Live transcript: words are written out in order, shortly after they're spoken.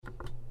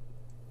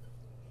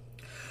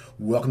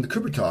Welcome to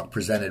Cooper Talk,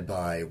 presented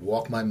by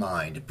Walk My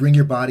Mind. Bring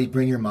your body,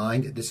 bring your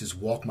mind. This is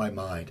Walk My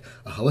Mind,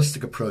 a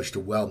holistic approach to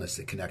wellness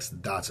that connects the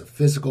dots of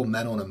physical,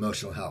 mental, and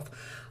emotional health.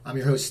 I'm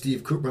your host,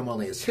 Steve Cooper. I'm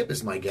only as hip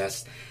as my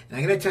guest, and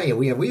I'm going to tell you,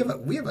 we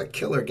have a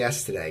killer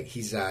guest today.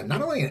 He's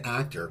not only an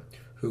actor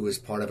who is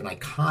part of an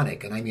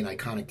iconic, and I mean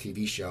iconic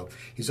TV show,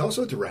 he's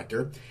also a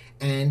director,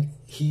 and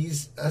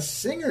he's a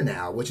singer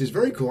now, which is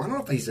very cool. I don't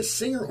know if he's a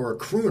singer or a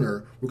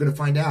crooner. We're going to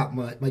find out.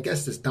 My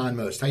guest is Don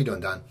Most. How you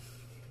doing, Don?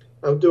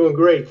 I'm doing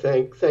great.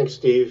 Thanks,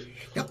 Steve.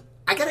 Now,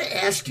 I got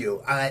to ask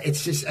you,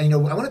 it's just, I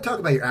want to talk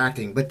about your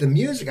acting, but the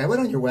music, I went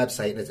on your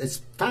website, and it's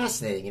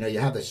fascinating. You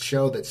have this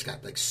show that's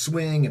got like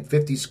swing and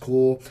 50s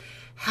cool.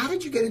 How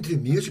did you get into the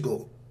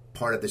musical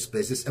part of this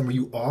business? And were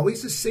you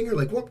always a singer?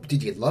 Like, what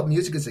did you love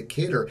music as a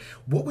kid? Or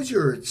what was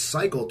your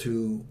cycle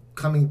to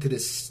coming to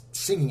this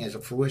singing as a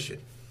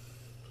fruition?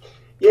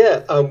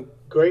 Yeah,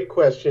 great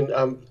question.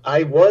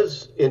 I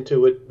was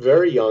into it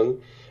very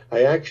young.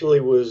 I actually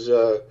was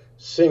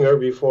singer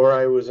before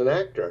I was an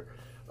actor.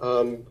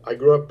 I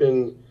grew up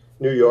in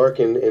New York,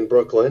 in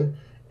Brooklyn,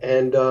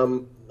 and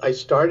I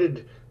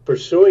started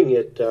pursuing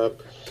it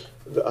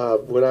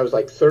when I was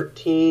like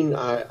 13.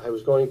 I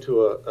was going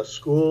to a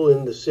school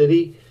in the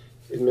city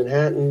in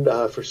Manhattan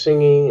for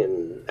singing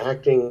and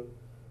acting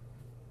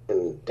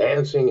and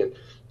dancing,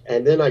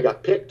 and then I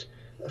got picked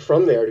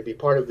from there to be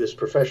part of this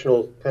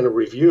professional kind of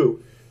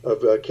review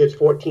of kids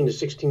 14 to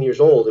 16 years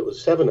old. It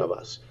was 7 of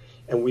us.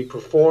 And we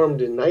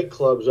performed in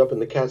nightclubs up in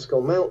the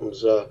Catskill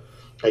Mountains.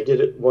 I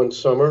did it one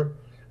summer.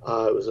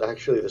 It was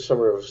actually the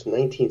summer of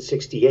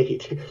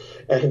 1968,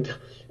 and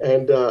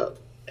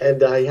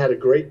I had a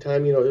great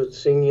time,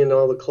 singing in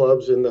all the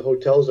clubs and the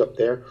hotels up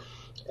there.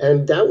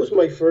 And that was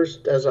my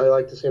first, as I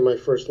like to say, my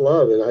first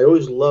love. And I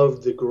always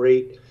loved the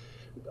great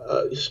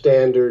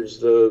standards,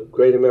 the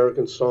Great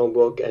American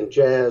Songbook, and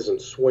jazz and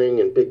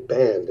swing and big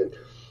band. And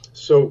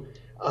so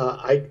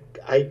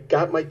I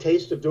got my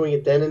taste of doing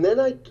it then, and then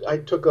I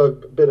took a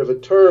bit of a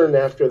turn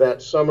after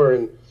that summer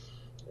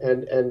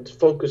and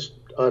focused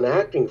on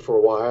acting for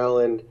a while,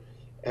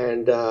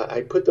 and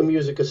I put the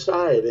music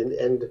aside,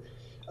 and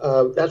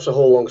that's a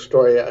whole long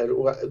story,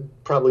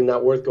 probably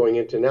not worth going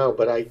into now,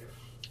 but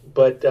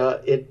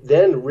it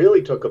then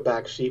really took a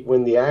backseat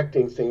when the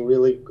acting thing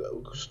really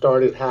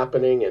started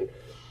happening, and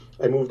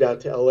I moved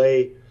out to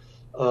LA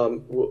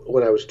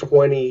when I was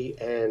 20,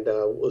 and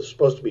was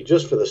supposed to be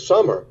just for the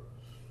summer.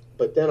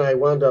 But then I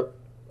wound up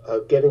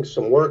getting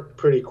some work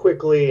pretty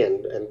quickly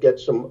and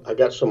I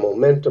got some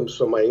momentum.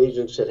 So my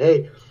agent said,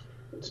 hey,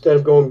 instead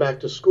of going back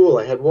to school,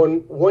 I had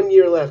one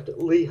year left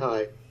at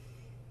Lehigh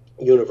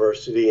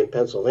University in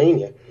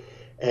Pennsylvania.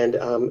 And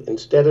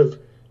instead of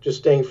just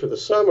staying for the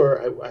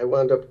summer, I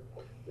wound up,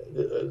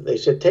 they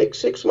said, take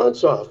 6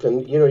 months off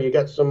and, you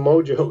got some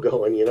mojo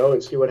going,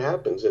 and see what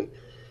happens. And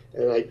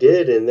I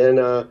did. And then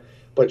a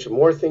bunch of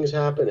more things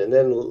happened and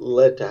then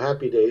led to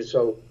Happy Days.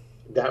 So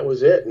that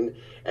was it. And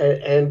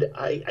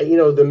I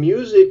the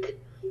music,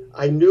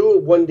 I knew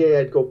one day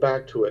I'd go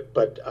back to it,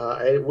 but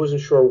I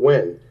wasn't sure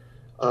when.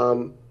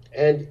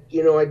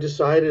 I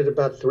decided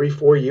about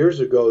 3-4 years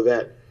ago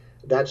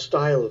that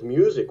style of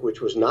music,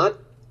 which was not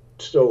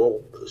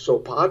so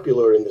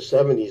popular in the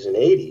 70s and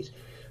 80s,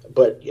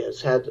 but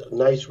it's had a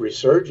nice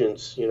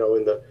resurgence,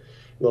 in the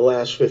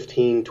last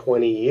 15,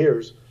 20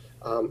 years.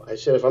 I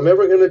said, if I'm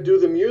ever going to do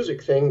the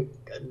music thing,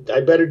 I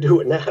better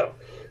do it now.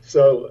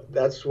 So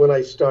that's when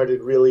I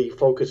started really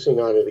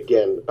focusing on it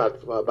again,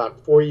 about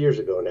 4 years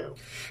ago now.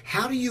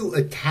 How do you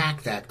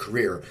attack that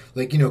career?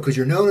 Like, because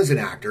you're known as an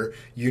actor,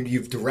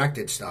 you've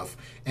directed stuff,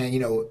 and,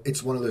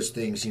 it's one of those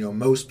things,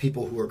 most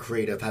people who are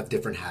creative have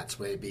different hats,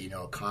 maybe,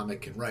 a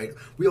comic can write.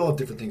 We all have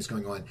different things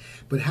going on.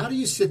 But how do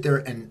you sit there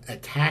and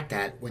attack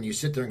that when you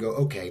sit there and go,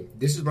 okay,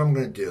 this is what I'm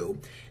going to do?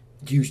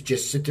 Do you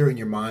just sit there in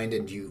your mind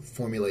and do you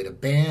formulate a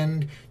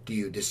band? Do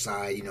you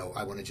decide,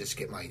 I want to just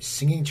get my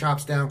singing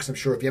chops down? Because I'm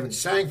sure if you haven't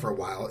sang for a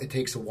while, it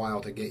takes a while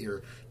to get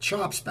your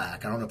chops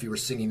back. I don't know if you were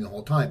singing the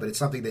whole time, but it's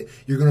something that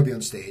you're going to be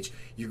on stage.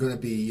 You're going to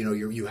be,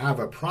 you have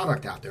a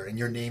product out there and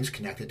your name's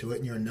connected to it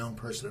and you're a known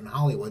person in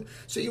Hollywood.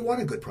 So you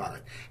want a good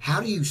product.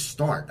 How do you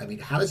start? I mean,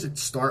 how does it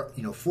start?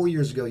 4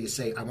 years ago, you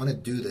say, I want to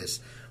do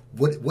this.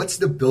 What's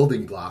the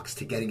building blocks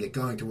to getting it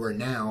going to where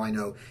now I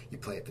know you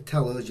play at the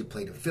Tellos, you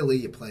played in Philly,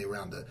 you play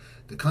around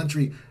the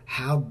country.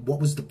 What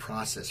was the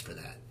process for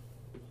that?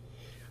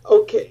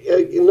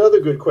 Okay,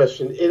 another good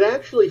question. It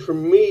actually, for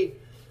me,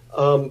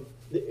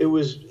 it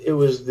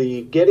was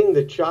the getting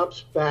the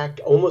chops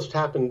back almost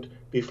happened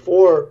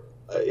before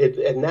it,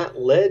 and that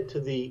led to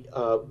the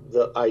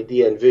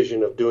idea and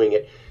vision of doing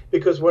it.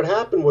 Because what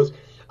happened was,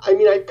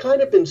 I've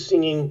kind of been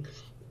singing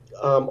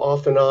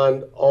off and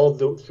on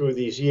through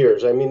these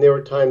years. There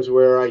were times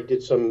where I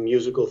did some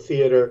musical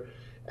theater,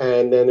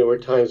 and then there were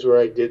times where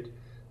I did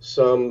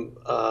some,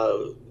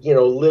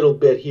 little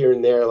bit here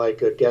and there,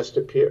 like a guest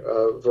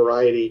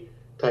variety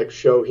type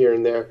show here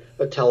and there,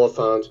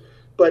 telethons.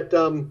 But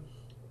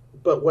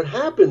what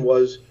happened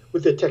was,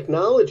 with the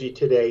technology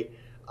today,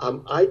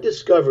 I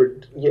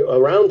discovered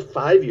around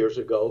 5 years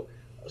ago,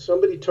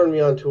 somebody turned me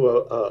on to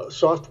a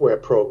software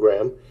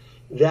program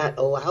that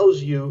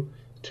allows you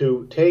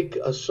to take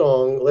a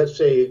song. Let's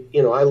say,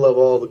 I love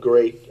all the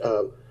great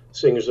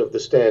singers of the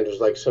standards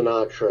like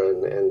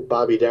Sinatra and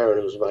Bobby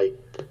Darin, who's my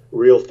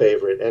real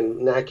favorite, and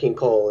Nat King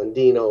Cole and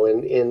Dino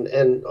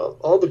and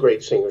all the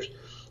great singers.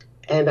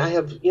 And I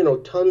have,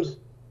 tons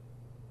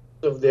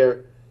of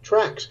their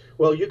tracks.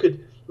 Well, you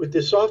could, with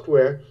this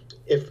software,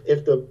 if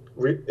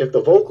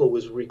the vocal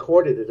was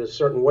recorded in a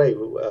certain way,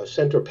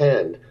 center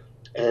panned,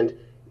 and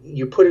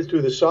you put it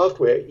through the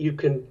software, you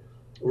can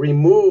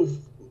remove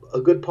a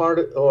good part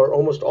or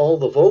almost all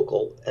the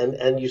vocal,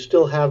 and you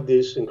still have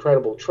this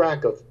incredible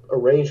track of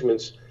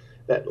arrangements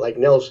that like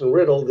Nelson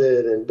Riddle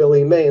did and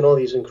Billy May and all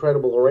these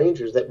incredible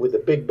arrangers that with a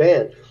big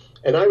band.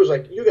 And I was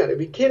like, you got to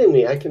be kidding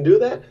me, I can do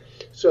that?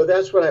 So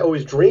that's what I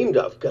always dreamed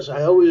of, because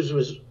I always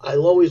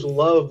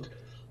loved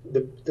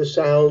the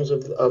sounds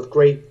of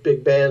great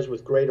big bands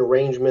with great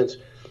arrangements,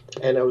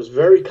 and I was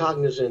very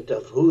cognizant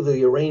of who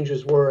the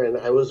arrangers were, and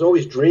I was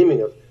always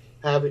dreaming of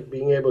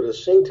being able to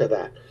sing to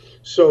that.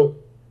 So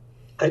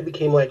I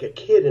became like a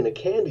kid in a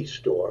candy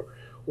store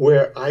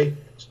where I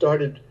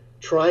started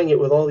trying it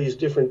with all these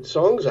different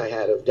songs I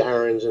had of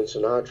Darin's and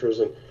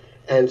Sinatra's,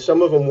 and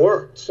some of them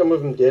worked, some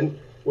of them didn't,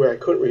 where I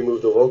couldn't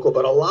remove the vocal,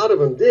 but a lot of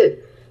them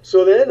did.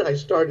 So then I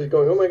started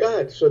going, oh my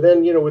God. So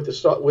then, with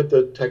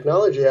the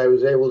technology, I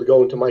was able to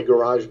go into my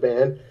garage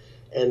band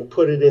and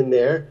put it in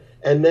there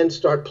and then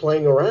start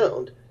playing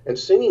around and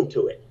singing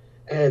to it.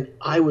 And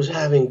I was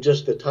having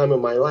just the time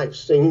of my life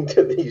singing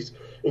to these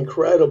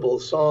incredible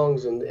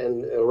songs and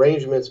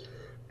arrangements.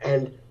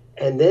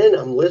 And then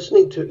I'm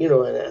listening to,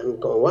 and I'm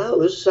going, wow,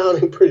 this is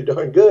sounding pretty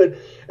darn good.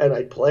 And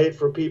I play it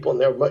for people, and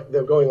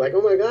they're going like,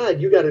 oh my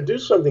God, you got to do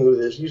something with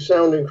this. You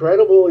sound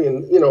incredible.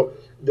 And,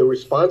 the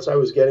response I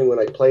was getting when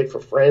I played for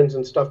friends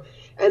and stuff.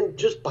 And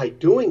just by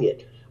doing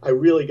it, I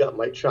really got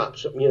my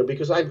chops,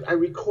 because I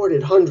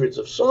recorded hundreds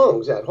of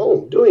songs at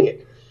home doing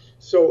it.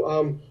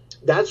 So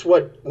that's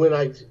when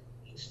I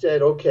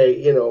said, okay,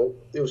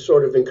 it was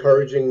sort of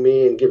encouraging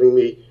me and giving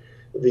me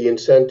the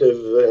incentive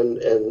and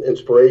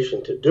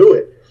inspiration to do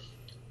it.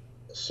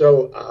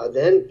 So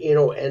then,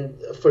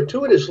 and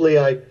fortuitously,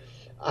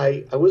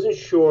 I wasn't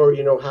sure,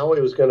 how I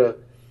was going to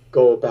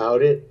go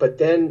about it. But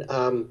then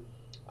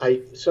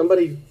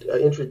somebody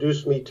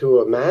introduced me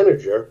to a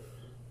manager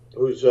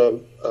who's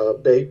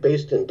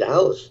based in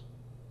Dallas,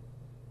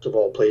 of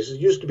all places.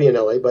 He used to be in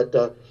LA,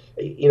 but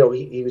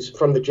he was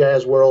from the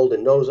jazz world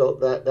and knows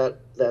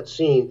that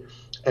scene.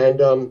 And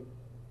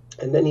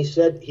then he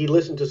said he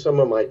listened to some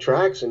of my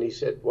tracks and he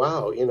said,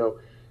 "Wow,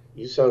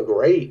 you sound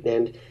great."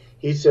 And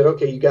he said,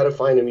 "Okay, you got to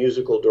find a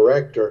musical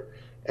director."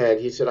 And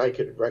he said I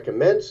could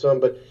recommend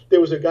some, but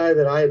there was a guy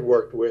that I had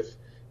worked with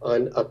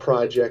on a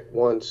project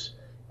once,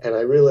 and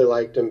I really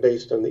liked him,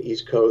 based on the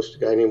East Coast, a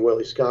guy named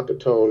Willie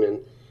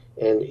Scapatone,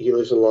 and he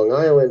lives in Long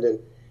Island,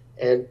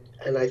 and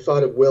I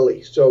thought of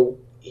Willie. So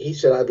he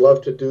said, I'd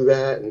love to do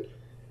that,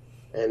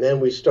 and then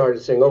we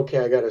started saying, okay,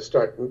 I got to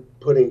start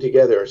putting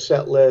together a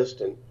set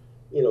list and,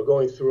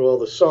 going through all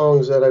the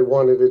songs that I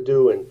wanted to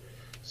do, and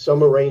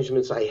some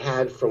arrangements I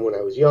had from when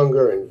I was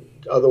younger, and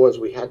other ones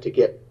we had to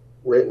get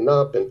written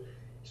up, and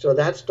so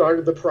that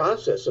started the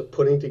process of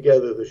putting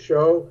together the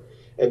show,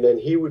 and then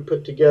he would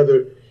put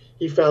together.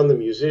 He found the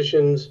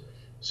musicians,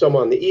 some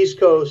on the East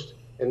Coast,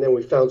 and then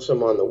we found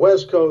some on the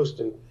West Coast,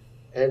 and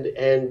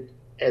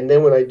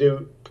then when I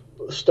do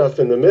stuff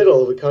in the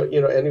middle of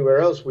the, anywhere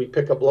else, we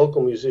pick up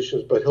local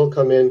musicians, but he'll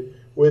come in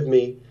with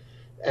me,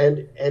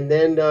 and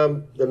then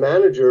the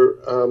manager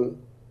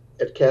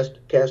at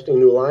Casting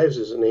New Lives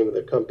is the name of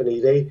the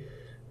company.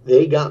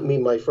 They got me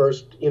my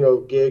first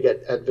gig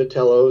at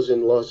Vitello's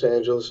in Los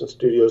Angeles and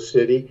Studio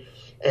City,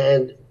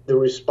 and the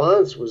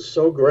response was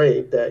so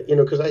great that,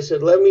 because I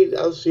said,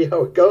 I'll see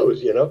how it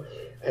goes,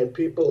 and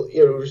people,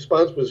 the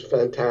response was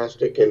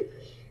fantastic.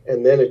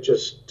 And then it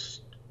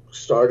just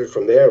started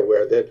from there,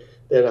 where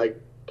then I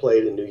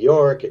played in New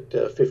York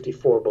at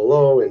 54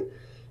 Below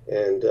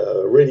and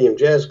Iridium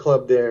Jazz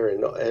Club there,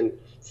 and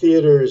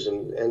theaters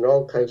and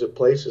all kinds of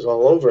places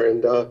all over.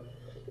 And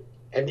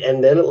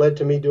then it led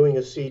to me doing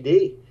a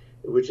CD,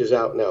 which is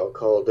out now,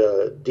 called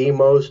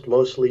D-Most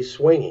Mostly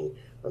Swinging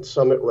on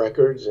Summit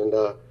Records.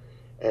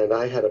 And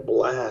I had a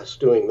blast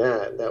doing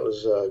that. That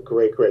was a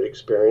great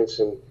experience,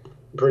 and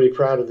I'm pretty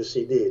proud of the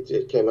CD.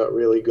 It came out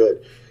really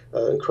good.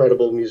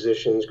 Incredible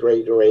musicians,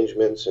 great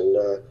arrangements,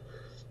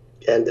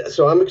 and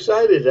so I'm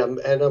excited. I'm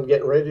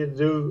getting ready to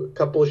do a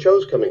couple of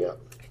shows coming up.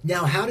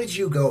 Now, how did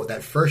you go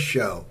that first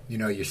show?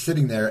 You're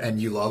sitting there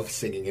and you love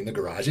singing in the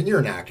garage, and you're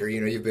an actor.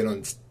 You've been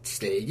on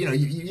stage.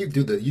 You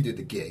do the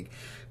gig,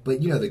 but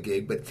the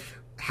gig, but.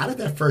 How did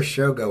that first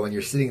show go when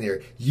you're sitting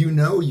there?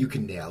 You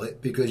can nail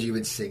it because you've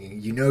been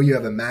singing. You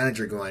have a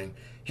manager going,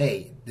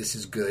 hey, this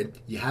is good.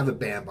 You have a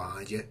band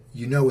behind you.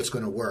 You know it's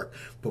going to work.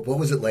 But what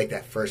was it like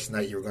that first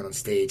night you were going on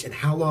stage? And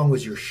how long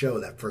was your show,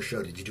 that first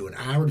show? Did you do an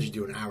hour? Did you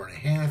do an hour and a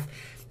half?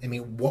 I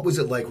mean, what was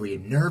it like? Were you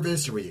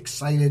nervous? Or were you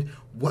excited?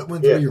 What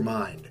went through your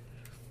mind?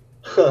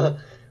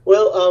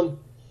 Well,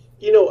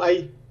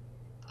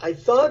 I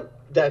thought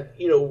that,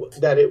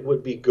 that it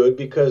would be good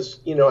because,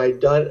 I'd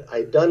done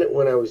it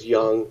when I was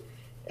young.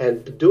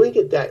 and doing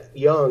it that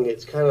young,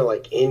 it's kind of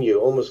like in you,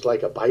 almost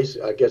like a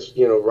bicycle, I guess,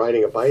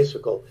 riding a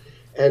bicycle.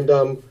 And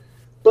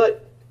but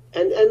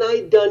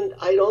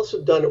I'd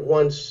also done it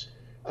once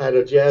at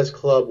a jazz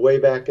club way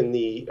back in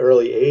the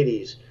early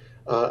 '80s,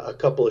 a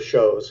couple of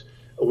shows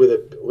with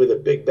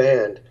a big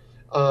band.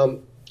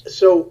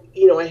 So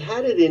I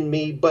had it in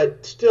me,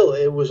 but still,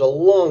 it was a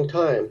long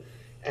time.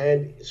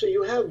 And so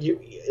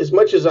as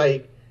much as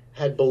I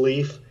had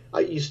belief,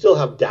 you still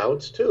have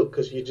doubts too,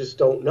 because you just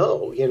don't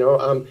know,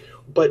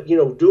 But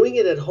doing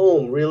it at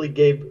home really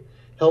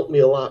helped me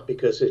a lot,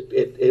 because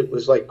it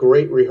was like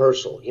great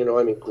rehearsal.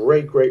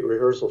 Great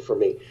rehearsal for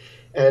me,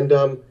 and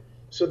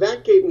so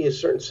that gave me a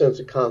certain sense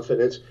of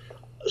confidence.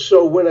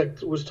 So when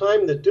it was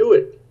time to do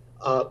it,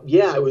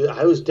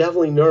 I was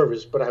definitely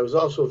nervous, but I was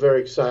also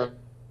very excited.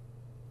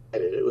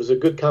 It was a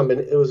good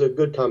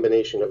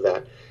combination of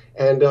that,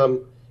 and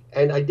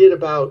I did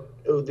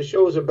the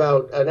show was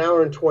about an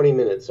hour and 20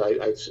 minutes.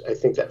 I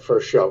think that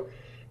first show,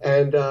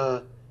 and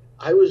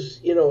I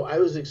was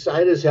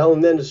excited as hell.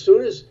 And then as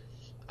soon as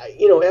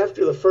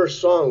after the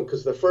first song,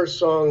 because the first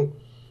song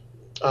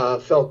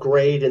felt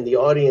great, and the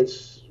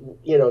audience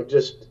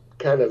just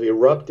kind of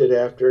erupted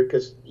after it,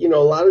 because a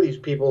lot of these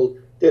people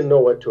didn't know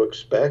what to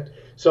expect.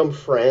 Some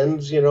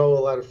friends, a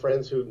lot of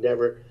friends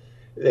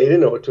they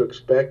didn't know what to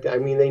expect. I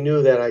mean, they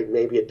knew that I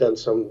maybe had done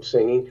some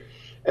singing,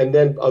 and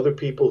then other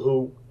people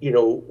who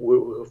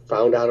who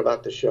found out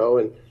about the show,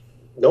 and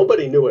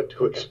nobody knew what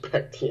to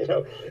expect,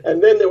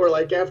 And then they were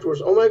like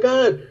afterwards, "Oh my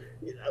God,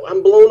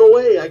 I'm blown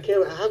away! I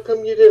can't. How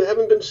come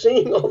haven't been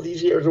singing all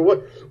these years? Or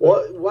what?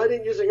 Why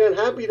didn't you sing on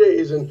Happy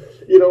Days?" And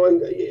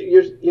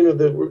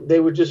they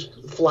were just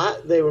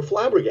they were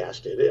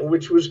flabbergasted, and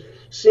which was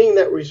seeing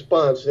that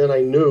response. Then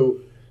I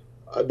knew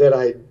that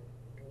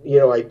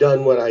I'd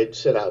done what I'd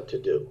set out to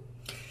do.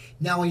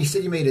 Now, when you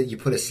said you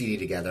put a CD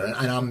together,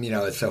 and I'm,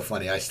 it's so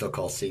funny, I still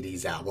call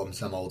CDs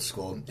albums. I'm old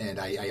school, and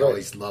I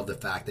always love the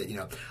fact that,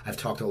 I've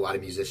talked to a lot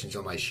of musicians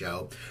on my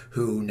show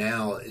who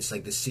now, it's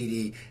like the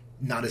CD,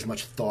 not as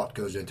much thought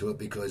goes into it,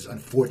 because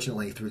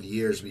unfortunately through the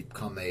years we've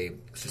become a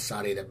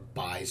society that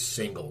buys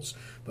singles.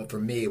 But for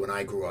me, when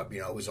I grew up,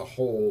 it was a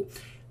whole,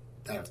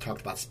 I've talked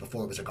about this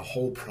before, it was like a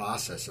whole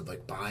process of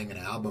like buying an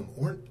album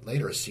or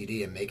later a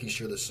CD and making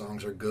sure the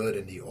songs are good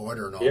in the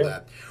order and all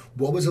that.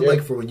 What was it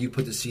like for when you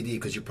put the CD,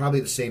 because you're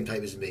probably the same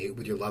type as me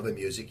with your love of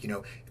music,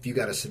 if you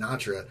got a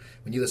Sinatra,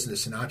 when you listen to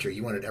Sinatra,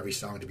 you wanted every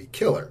song to be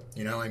killer,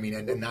 and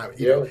not,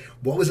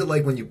 what was it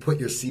like when you put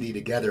your CD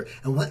together,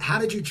 and how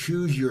did you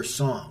choose your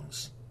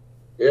songs?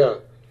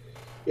 It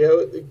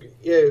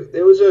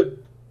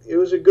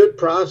was a good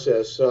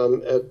process,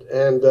 and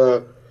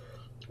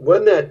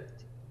when that,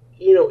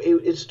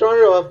 it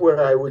started off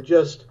where I would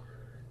just,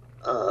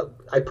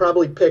 I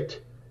probably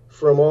picked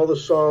from all the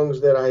songs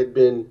that I had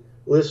been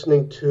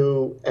listening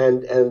to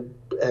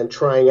and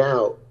trying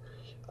out.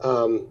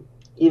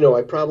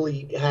 I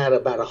probably had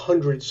about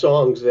 100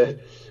 songs that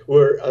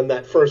were on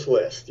that first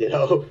list,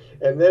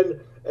 and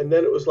then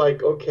it was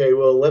like, okay,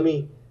 well, let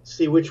me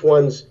see which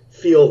ones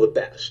feel the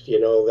best,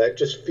 that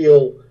just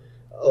feel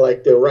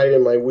like they're right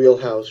in my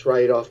wheelhouse,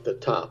 right off the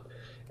top.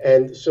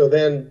 And so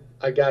then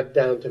I got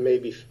down to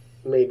maybe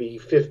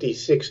 50,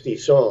 60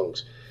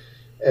 songs.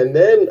 And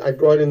then I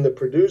brought in the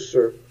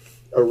producer,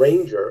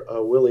 arranger,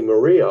 Willie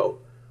Murillo,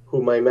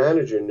 who my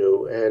manager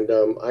knew. And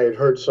I had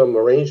heard some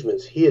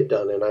arrangements he had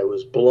done, and I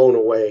was blown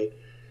away,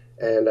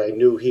 and I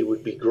knew he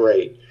would be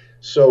great.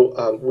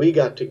 So we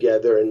got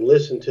together and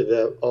listened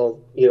to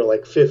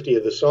like 50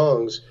 of the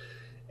songs,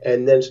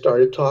 and then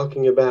started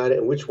talking about it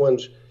and which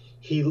ones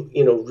he,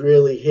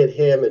 really hit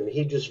him, and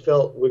he just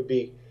felt would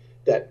be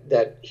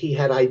that he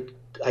had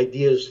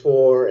ideas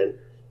for,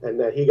 and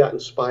that he got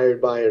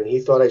inspired by it, and he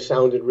thought I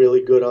sounded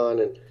really good on.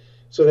 And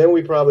so then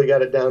we probably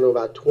got it down to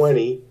about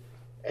 20,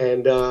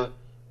 and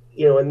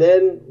and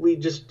then we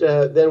just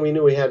then we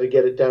knew we had to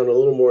get it down a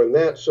little more than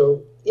that.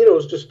 So it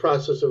was just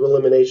process of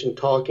elimination,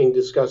 talking,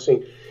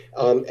 discussing,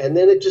 and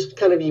then it just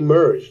kind of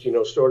emerged.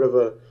 Sort of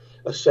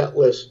a set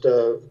list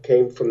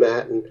came from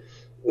that, and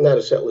not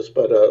a set list,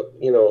 but a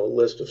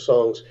list of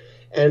songs.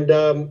 And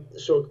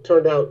so it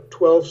turned out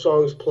 12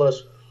 songs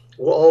plus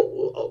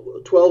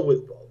 12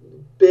 with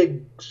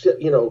big,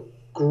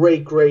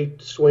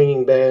 great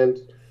swinging band,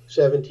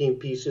 17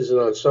 pieces, and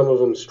on some of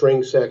them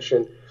string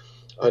section,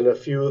 on a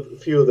few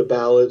of the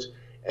ballads,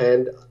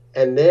 and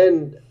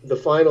then the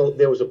final,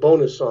 there was a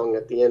bonus song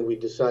at the end we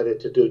decided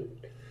to do,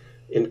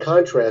 in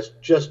contrast,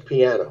 just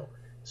piano.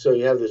 So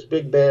you have this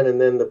big band, and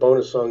then the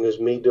bonus song is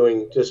me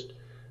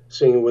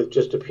singing with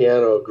just a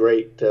piano, a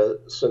great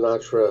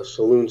Sinatra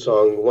saloon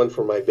song, One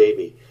for My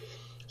Baby.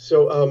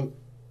 So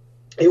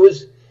it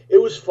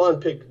was fun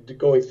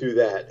going through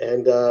that,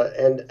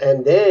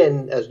 and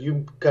then, as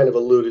you kind of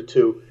alluded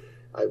to,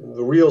 I'm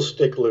the real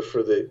stickler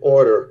for the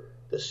order,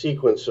 the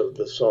sequence of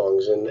the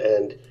songs,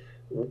 and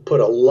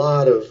put a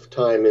lot of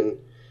time and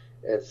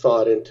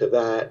thought into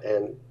that,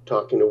 and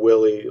talking to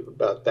Willie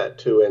about that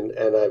too,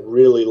 and I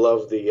really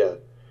love the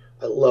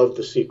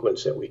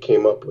sequence that we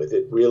came up with.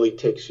 It really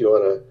takes you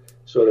on a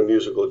sort of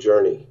musical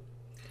journey.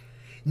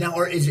 Now,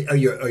 are you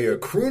a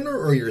crooner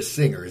or you're a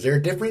singer? Is there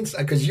a difference?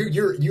 Because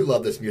you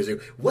love this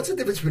music. What's the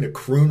difference between a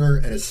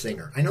crooner and a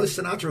singer? I know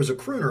Sinatra was a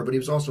crooner, but he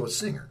was also a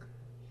singer.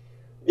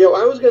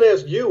 I was going to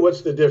ask you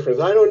what's the difference.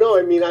 I don't know.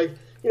 I mean,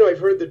 I've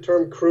heard the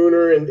term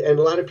crooner, and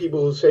a lot of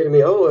people will say to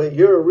me, "Oh,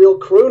 you're a real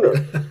crooner,"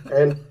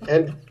 and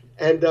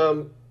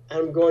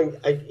I'm going.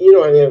 I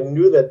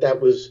knew that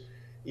was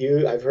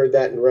you. I've heard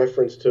that in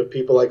reference to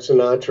people like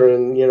Sinatra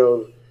and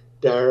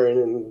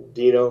Darren and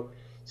Dino.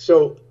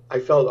 So I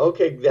felt,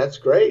 okay, that's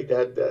great.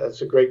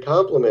 That's a great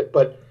compliment.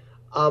 But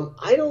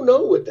I don't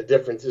know what the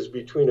difference is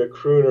between a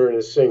crooner and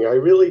a singer. I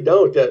really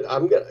don't.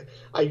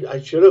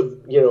 I should have,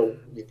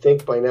 you'd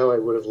think by now I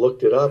would have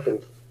looked it up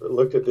and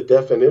looked at the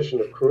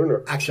definition of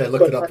crooner. Actually, I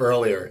looked it up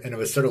earlier, and it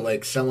was sort of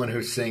like someone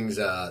who sings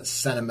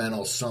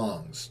sentimental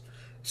songs.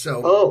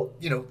 So,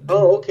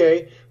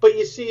 okay. But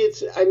you see,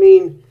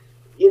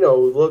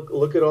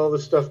 look at all the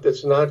stuff that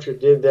Sinatra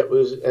did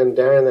and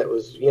Darren, that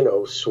was,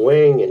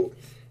 swing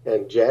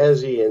and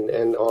jazzy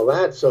and all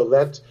that. So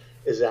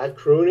is that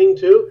crooning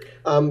too?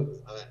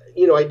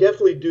 I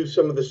definitely do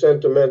some of the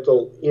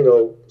sentimental,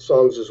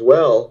 songs as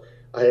well.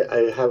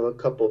 I have a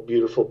couple of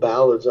beautiful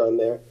ballads on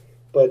there,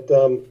 but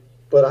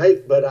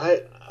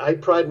I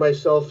pride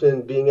myself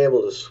in being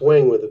able to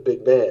swing with a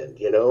big band,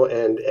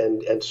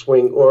 and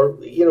swing,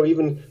 or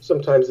even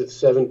sometimes it's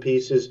 7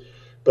 pieces,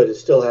 but it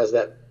still has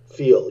that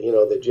feel,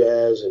 the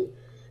jazz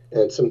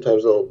and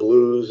sometimes a little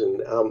blues,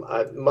 and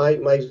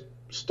my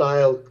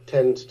style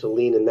tends to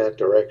lean in that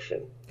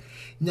direction.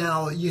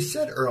 Now, you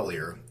said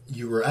earlier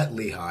you were at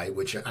Lehigh,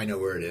 which I know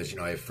where it is.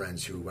 I have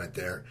friends who went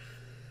there.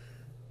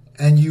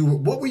 And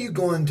what were you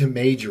going to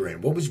major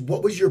in? What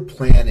was your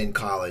plan in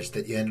college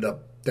that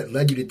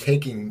led you to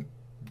taking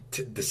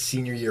the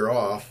senior year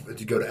off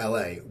to go to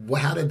LA?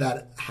 How did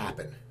that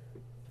happen?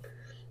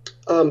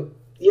 Well,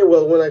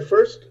 when I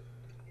first,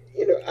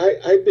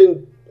 I've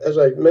been, as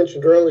I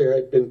mentioned earlier,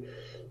 I'd been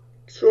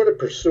sort of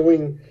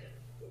pursuing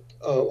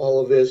all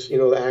of this,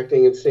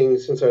 acting and singing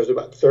since I was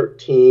about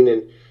 13.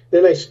 And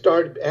then I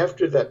started,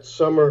 after that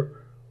summer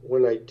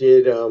when I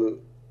did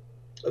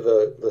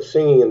the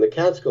singing in the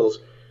Catskills,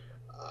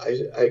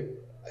 I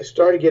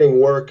started getting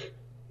work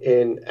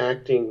in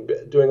acting,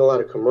 doing a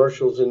lot of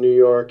commercials in New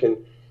York and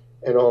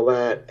all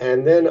that.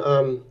 And then,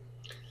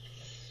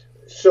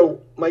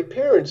 so my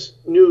parents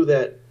knew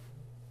that,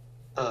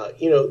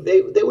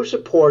 they were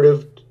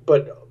supportive,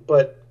 but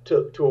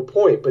to a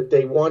point, but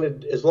they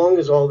wanted, as long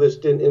as all this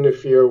didn't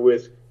interfere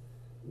with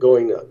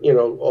going,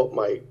 all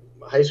my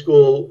high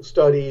school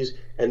studies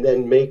and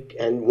then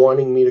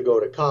wanting me to go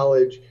to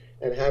college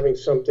and having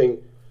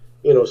something,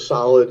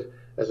 solid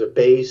as a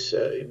base,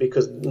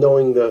 because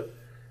knowing the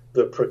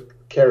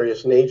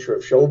precarious nature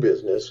of show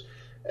business,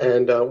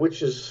 and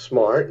which is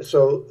smart.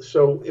 So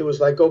it was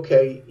like,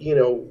 okay,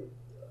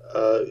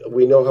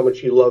 we know how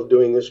much you love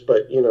doing this,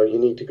 but you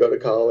need to go to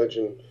college,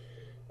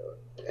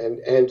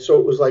 and so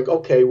it was like,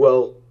 okay,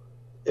 well,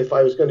 if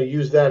I was going to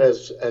use that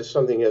as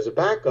something as a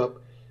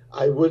backup,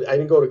 I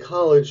didn't go to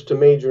college to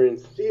major in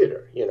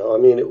theater. It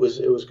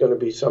was going to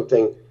be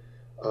something,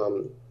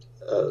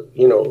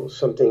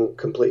 something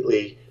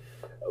completely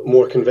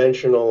more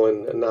conventional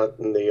and not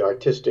in the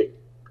artistic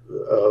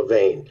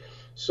vein.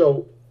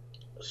 So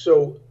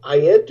I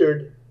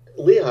entered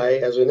Lehigh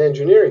as an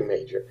engineering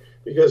major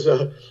because,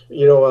 I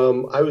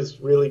was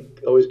really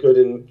always good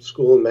in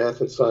school in math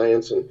and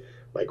science, and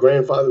my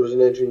grandfather was an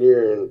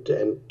engineer, and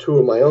 2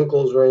 of my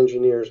uncles were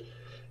engineers,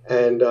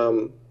 and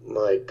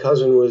my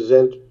cousin was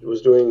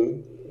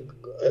doing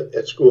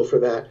at school for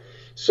that.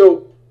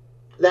 So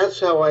that's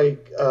how I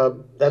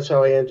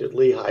entered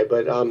Lehigh,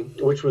 but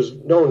which was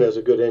known as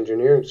a good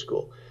engineering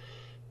school.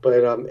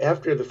 But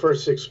after the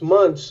first 6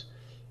 months,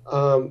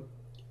 and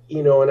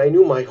I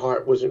knew my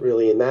heart wasn't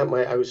really in that.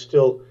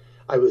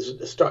 I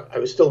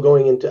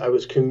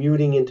was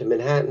commuting into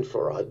Manhattan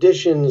for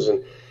auditions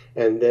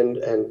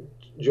and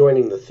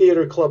joining the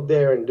theater club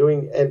there and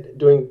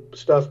doing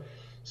stuff.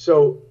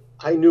 So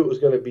I knew it was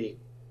going to be,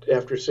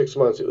 after 6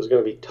 months, it was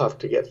going to be tough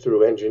to get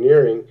through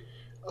engineering,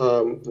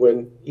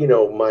 when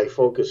my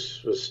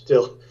focus was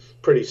still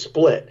pretty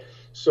split.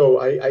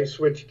 So I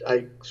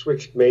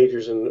switched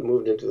majors and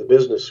moved into the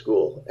business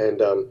school,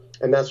 and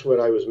that's what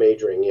I was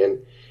majoring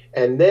in.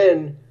 And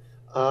then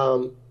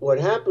what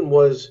happened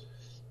was,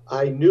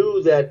 I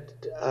knew that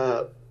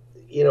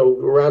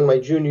around my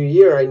junior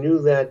year, I knew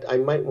that I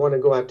might want to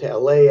go out to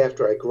LA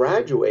after I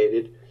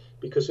graduated,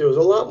 because there was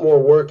a lot more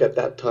work at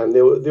that time.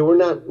 There were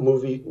not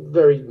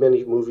very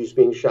many movies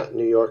being shot in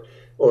New York,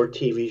 or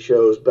TV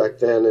shows back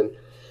then,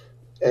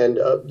 and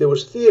there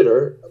was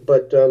theater,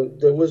 but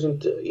there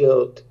wasn't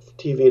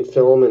TV and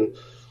film,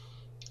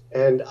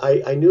 and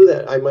I knew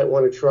that I might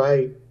want to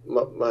try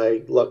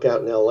my luck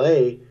out in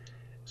LA,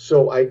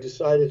 so I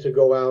decided to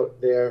go out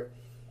there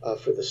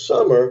for the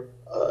summer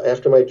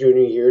after my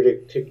junior year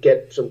to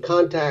get some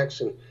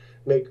contacts and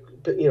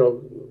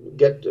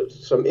get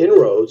some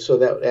inroads, so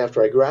that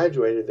after I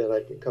graduated, then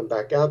I could come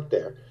back out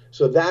there.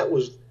 So that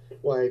was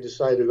why I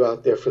decided to go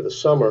out there for the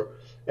summer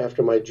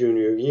after my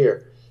junior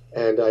year.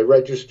 And I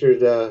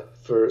registered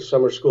for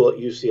summer school at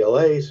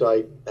UCLA, so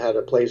I had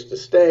a place to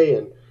stay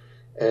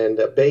and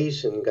a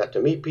base, and got to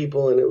meet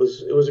people, and it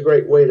was a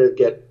great way to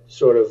get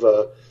sort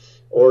of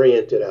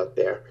oriented out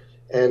there.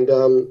 And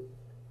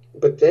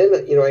but then,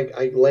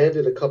 I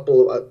landed a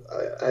couple of,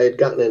 I had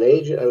gotten an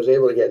agent. I was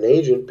able to get an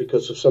agent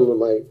because of some of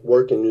my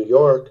work in New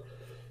York,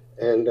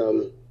 and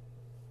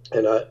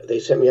they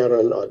sent me out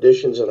on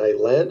auditions, and I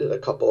landed a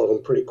couple of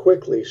them pretty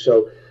quickly.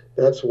 So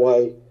that's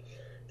why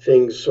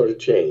things sort of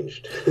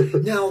changed.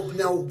 Now,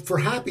 for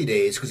Happy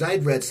Days, because I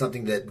had read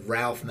something that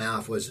Ralph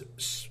Malph was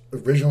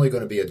originally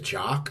going to be a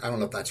jock. I don't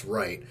know if that's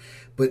right,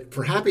 but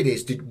for Happy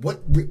Days,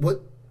 what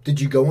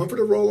did you go in for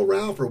the role of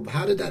Ralph, or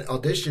how did that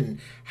audition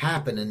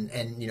happen? And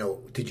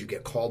did you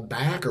get called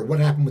back, or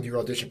what happened with your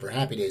audition for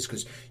Happy Days?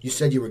 Because you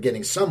said you were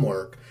getting some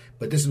work,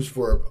 but this was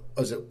for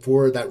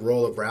that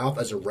role of Ralph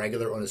as a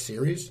regular on a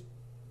series?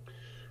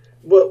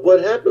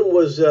 What happened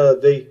was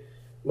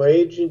my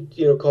agent,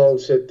 called and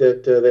said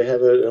that they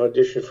have an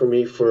audition for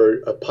me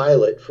for a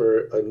pilot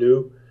for a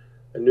new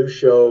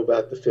show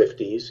about the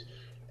 50s,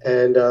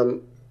 and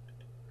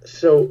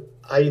so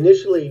I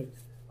initially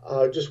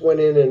just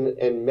went in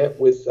and met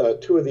with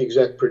two of the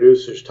exec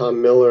producers,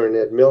 Tom Miller and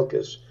Ed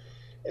Milkus,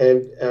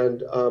 and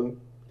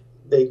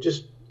they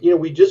just,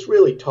 we just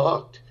really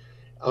talked,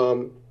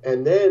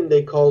 and then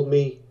they called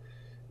me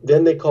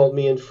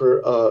in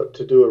for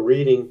to do a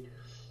reading,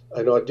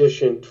 an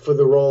audition for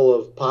the role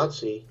of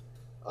Potsy,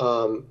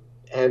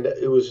 and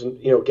it was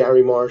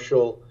Gary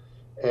Marshall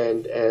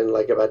and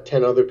like about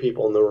 10 other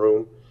people in the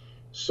room.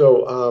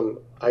 So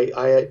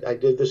I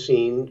did the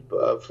scene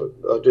for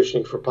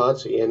auditioning for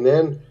Potsy, and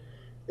then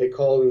they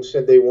called and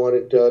said they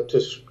wanted to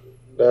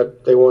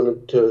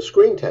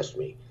screen test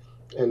me,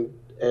 and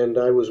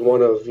I was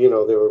one of,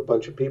 there were a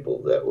bunch of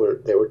people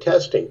that they were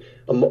testing.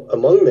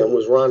 Among them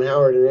was Ron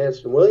Howard and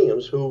Anson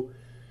Williams, who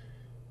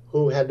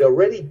had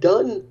already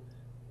done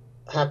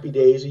Happy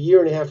Days a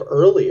year and a half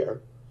earlier,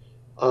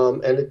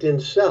 and it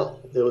didn't sell.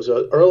 There was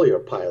an earlier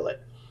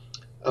pilot,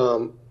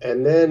 and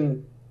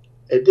then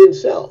it didn't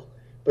sell.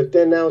 But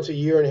then now it's a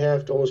year and a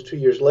half to almost 2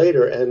 years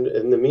later, and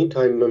in the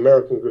meantime,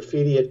 American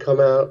Graffiti had come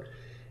out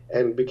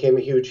and became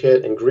a huge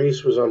hit, and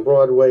Grease was on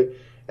Broadway.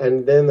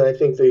 And then I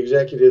think the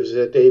executives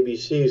at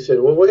ABC said,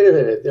 well, wait a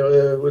minute,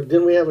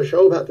 didn't we have a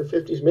show about the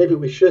 50s? Maybe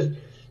we should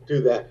do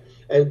that.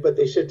 But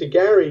they said to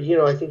Gary,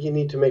 I think you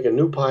need to make a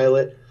new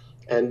pilot.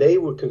 And they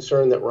were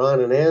concerned that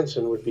Ron and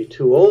Anson would be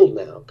too old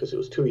now, because it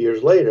was 2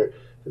 years later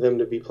for them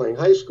to be playing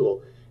high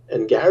school.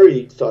 And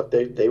Gary thought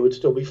they would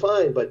still be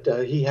fine, but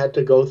he had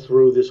to go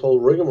through this whole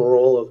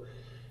rigmarole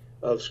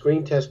of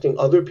screen testing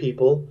other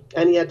people,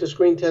 and he had to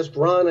screen test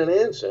Ron and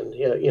Anson,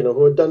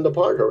 who had done the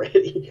part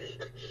already.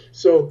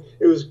 So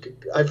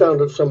I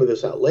found some of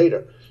this out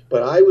later,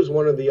 but I was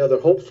one of the other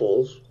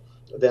hopefuls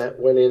that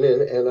went in,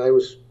 and I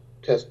was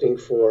testing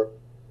for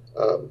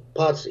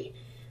Potsy.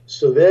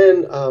 So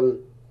then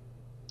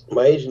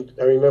my agent,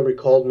 I remember, he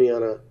called me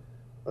on a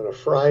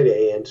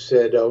Friday and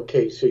said,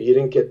 okay, so you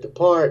didn't get the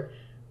part,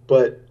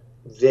 but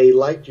they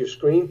liked your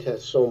screen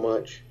test so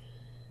much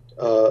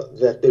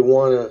that they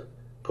want to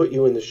put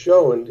you in the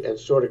show and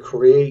sort of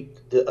create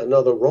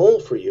another role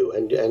for you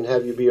and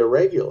have you be a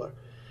regular.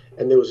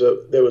 And there was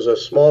a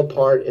small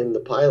part in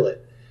the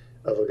pilot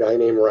of a guy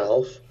named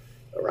Ralph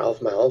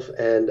Malph,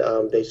 and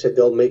they said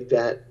they'll make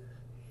that,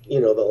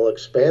 they'll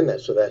expand that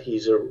so that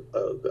he's a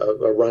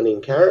running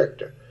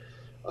character.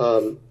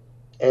 And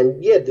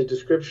yeah, the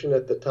description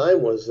at the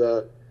time was,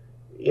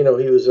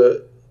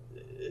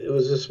 it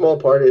was a small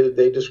part.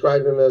 They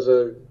described him as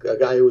a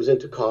guy who was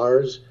into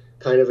cars,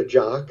 kind of a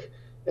jock,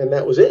 and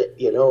that was it,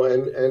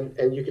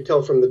 and you could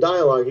tell from the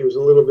dialogue he was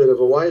a little bit of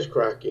a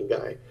wisecracking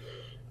guy.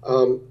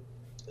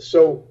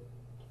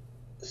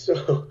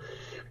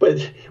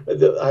 But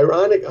the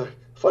ironic,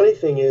 funny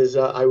thing is,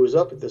 I was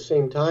up at the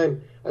same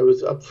time. I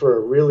was up for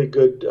a really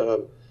good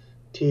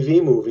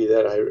TV movie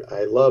that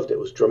I loved. It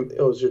was a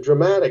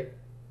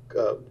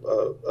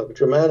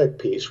dramatic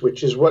piece,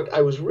 which is what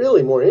I was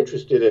really more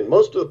interested in.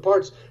 Most of the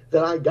parts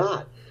that I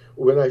got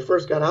when I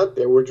first got out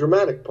there were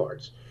dramatic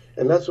parts,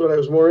 and that's what I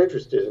was more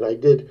interested in. I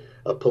did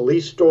a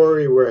police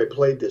story where I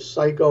played this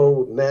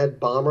psycho mad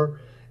bomber,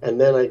 and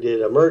then I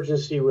did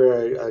Emergency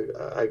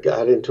where I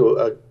got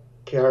into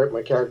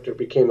my character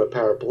became a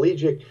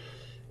paraplegic,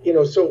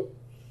 so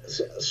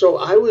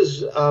I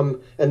was,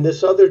 and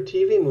this other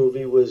TV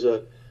movie was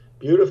a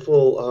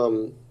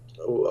beautiful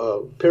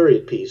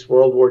period piece,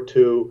 World War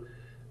II,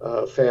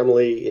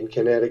 family in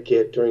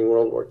Connecticut during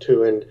World War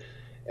II,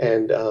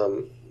 and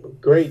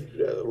great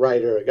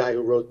writer, a guy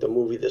who wrote the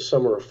movie The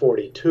Summer of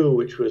 42,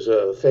 which was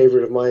a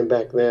favorite of mine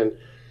back then,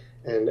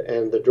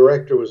 and the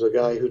director was a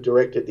guy who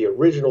directed the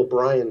original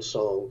Brian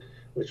Song,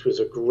 which was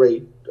a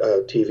great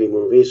TV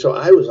movie. So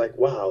I was like,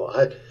 wow,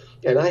 I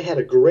had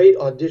a great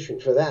audition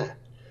for that.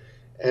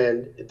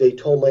 And they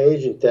told my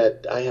agent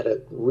that I had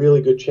a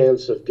really good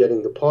chance of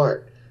getting the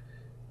part.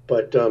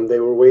 But they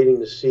were waiting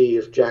to see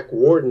if Jack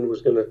Warden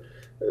was going to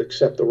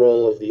accept the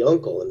role of the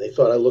uncle. And they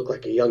thought I looked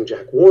like a young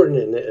Jack Warden.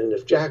 And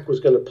if Jack was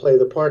going to play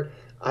the part,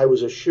 I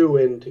was a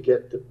shoo-in to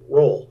get the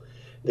role.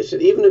 They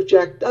said, even if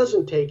Jack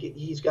doesn't take it,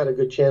 he's got a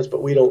good chance,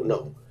 but we don't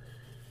know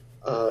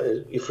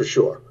for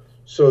sure.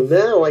 So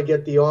now I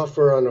get the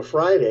offer on a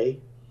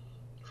Friday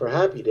for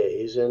Happy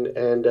Days, and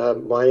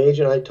my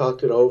agent and I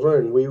talked it over,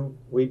 and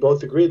we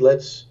both agreed,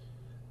 let's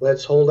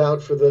hold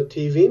out for the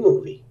TV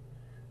movie.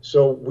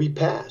 So we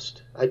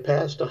passed. I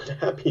passed on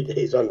Happy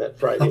Days on that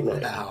Friday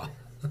night. Wow.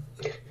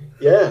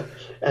 Yeah,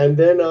 and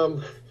then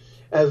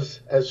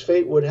as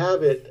fate would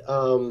have it,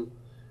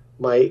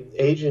 my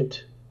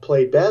agent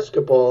played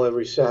basketball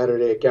every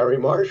Saturday at Gary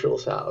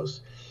Marshall's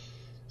house.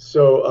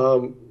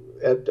 So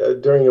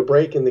during a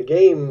break in the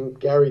game,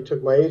 Gary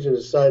took my agent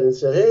aside and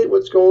said, "Hey,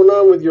 what's going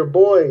on with your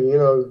boy? You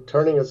know,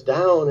 turning us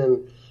down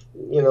and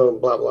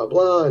blah blah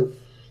blah."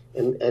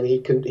 And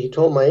he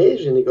told my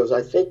agent, he goes,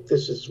 "I think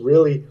this has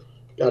really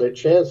got a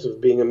chance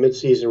of being a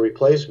mid-season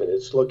replacement.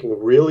 It's looking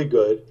really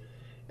good."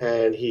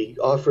 And he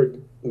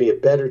offered me a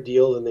better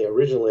deal than they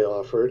originally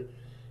offered.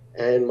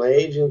 And my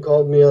agent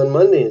called me on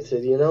Monday and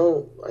said,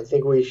 I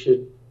think we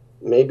should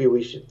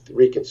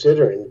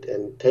reconsider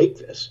and take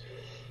this.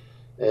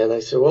 And I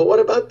said, well, what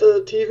about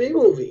the TV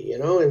movie?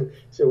 And he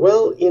said,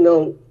 well,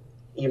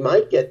 you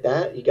might get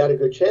that. You got a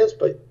good chance,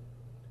 but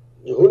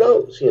who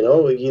knows? You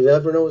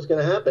never know what's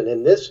going to happen.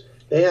 And this,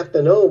 they have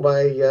to know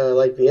by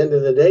like the end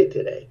of the day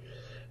today.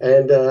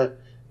 And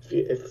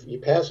if you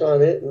pass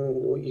on it,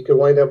 and you could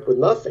wind up with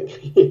nothing,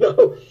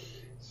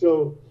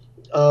 So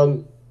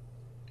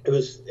it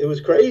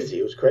was crazy.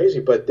 It was crazy.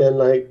 But then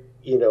I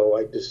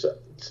decided,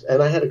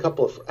 and I had a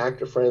couple of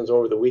actor friends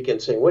over the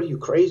weekend saying, "What, are you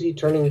crazy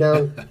turning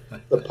down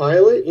the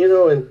pilot?"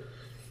 And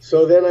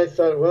so then I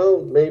thought,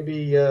 well,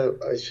 maybe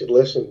I should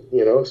listen.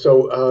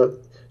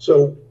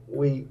 So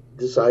we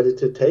decided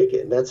to take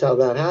it, and that's how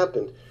that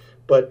happened.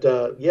 But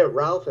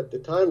Ralph at the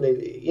time,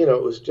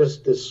 it was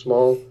just this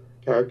small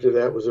character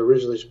that was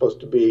originally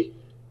supposed to be,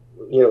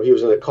 he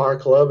was in a car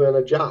club and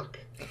a jock.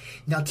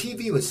 Now,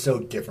 TV was so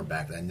different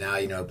back then.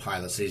 Now,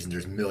 pilot season,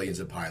 there's millions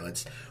of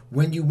pilots.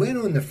 When you went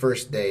on the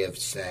first day of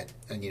set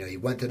and, you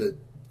went to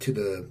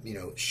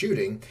the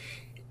shooting,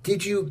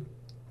 did you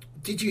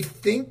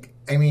think,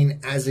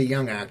 as a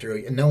young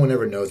actor, no one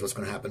ever knows what's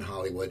going to happen in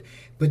Hollywood,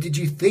 but did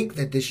you think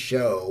that this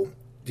show,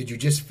 did you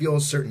just feel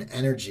a certain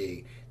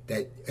energy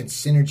and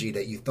synergy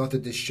that you thought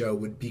that this show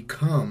would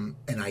become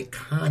an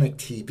iconic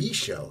TV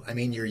show?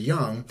 You're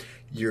young,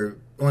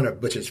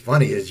 which is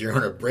funny, is you're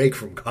on a break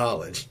from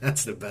college.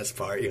 That's the best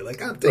part. You're like,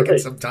 I'm taking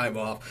some time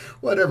off.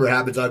 Whatever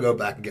happens, I'll go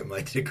back and get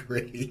my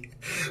degree.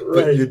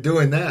 Right. But you're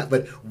doing that.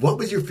 But what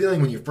was your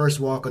feeling when you first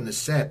walk on the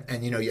set?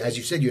 And, as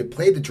you said, you had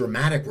played the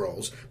dramatic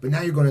roles, but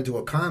now you're going into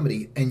a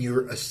comedy and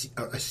you're a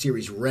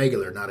series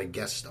regular, not a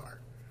guest star.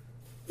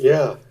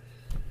 Yeah.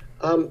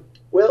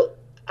 Well,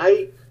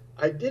 I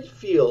did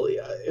feel,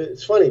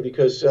 it's funny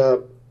because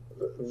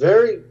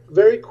very,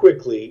 very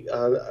quickly,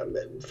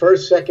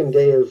 first, second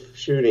day of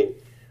shooting,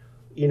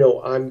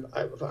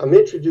 I'm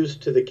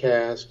introduced to the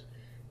cast,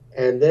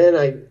 and then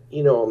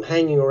I'm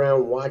hanging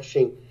around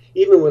watching.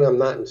 Even when I'm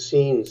not in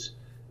scenes,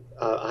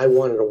 I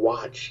wanted to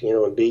watch,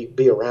 and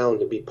be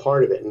around and be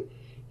part of it. And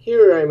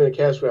here I'm in a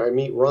cast where I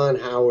meet Ron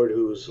Howard,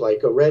 who's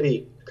like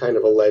already kind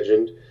of a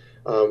legend,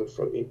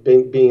 from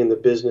being in the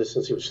business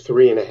since he was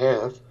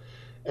 3.5,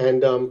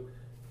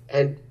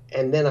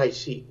 and then I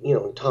see,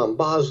 Tom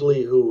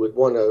Bosley, who had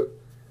won a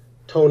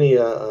Tony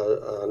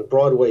on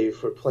Broadway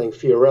for playing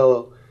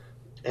Fiorello,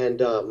 and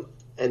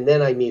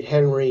then I meet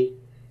Henry,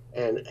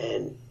 and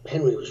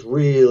Henry was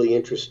really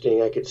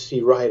interesting. I could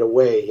see right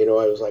away, I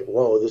was like,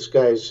 whoa, this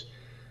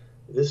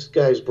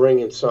guy's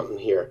bringing something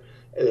here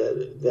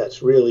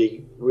that's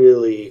really,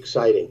 really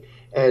exciting.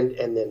 And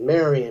then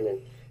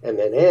Marion, and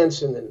then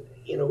Anson,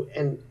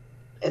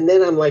 and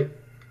then I'm like,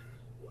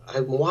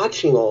 I'm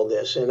watching all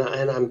this, and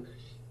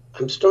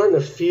I'm starting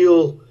to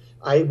feel,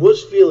 I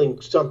was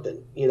feeling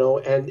something,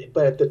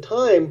 but at the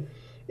time,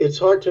 it's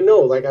hard to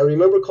know. Like, I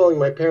remember calling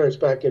my parents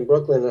back in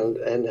Brooklyn,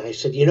 and I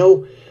said,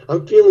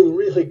 I'm feeling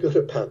really good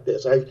about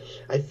this.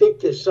 I think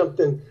there's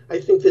something, I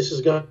think this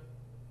is going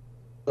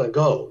to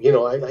go.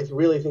 I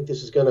really think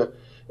this is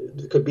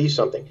could be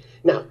something.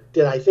 Now,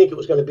 did I think it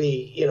was going to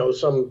be,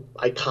 some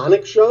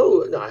iconic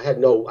show?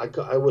 No,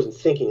 I wasn't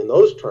thinking in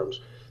those terms,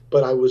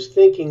 but I was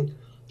thinking,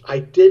 I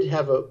did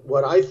have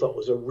what I thought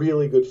was a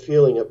really good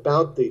feeling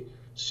about the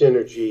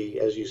synergy,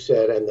 as you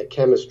said, and the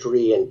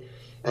chemistry and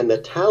the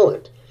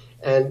talent,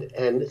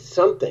 and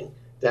something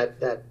that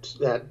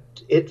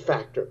it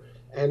factor.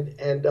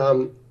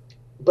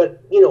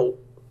 But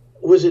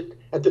was it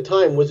at the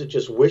time? Was it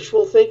just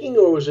wishful thinking,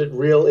 or was it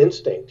real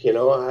instinct?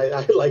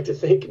 I like to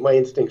think my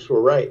instincts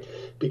were right,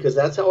 because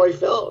that's how I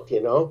felt.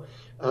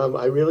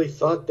 I really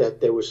thought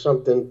that there was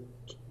something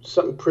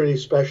pretty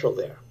special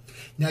there.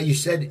 Now, you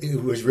said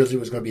it was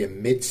going to be a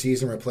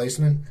mid-season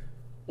replacement?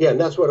 Yeah, and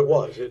that's what it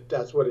was.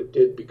 That's what it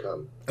did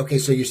become. Okay,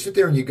 so you sit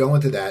there and you go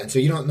into that, and so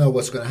you don't know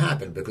what's going to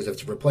happen, because if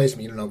it's a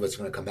replacement, you don't know what's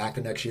going to come back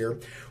the next year.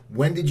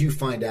 When did you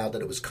find out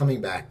that it was coming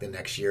back the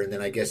next year? And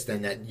then I guess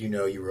then that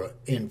you were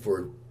in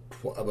for,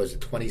 was it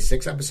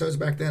 26 episodes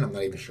back then? I'm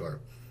not even sure.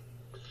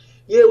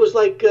 Yeah, it was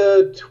like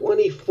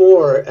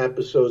 24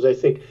 episodes, I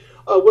think.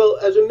 Well,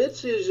 as a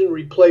mid-season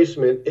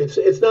replacement,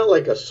 it's not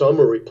like a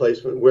summer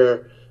replacement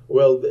where,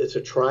 well, it's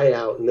a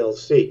tryout and they'll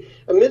see.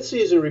 A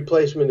mid-season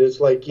replacement is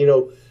like,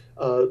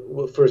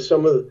 for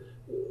some of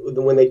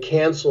when they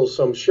cancel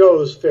some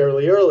shows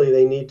fairly early,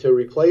 they need to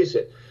replace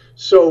it.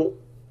 So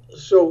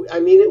I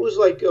mean, it was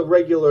like a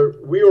regular.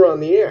 We were on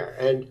the air,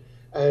 and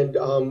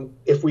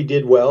if we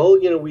did well,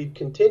 we'd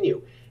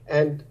continue.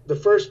 And the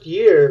first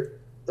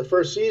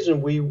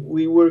season,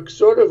 we were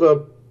sort of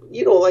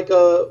like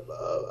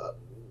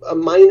a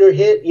minor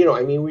hit.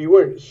 I mean, we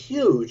weren't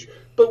huge,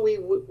 but we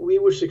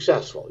were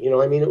successful.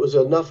 I mean, it was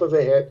enough of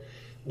a hit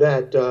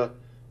that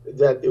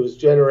it was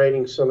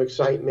generating some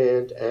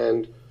excitement,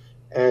 and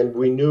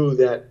we knew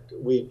that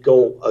we'd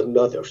go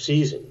another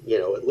season,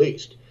 at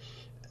least.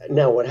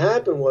 Now, what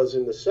happened was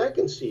in the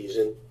second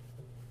season,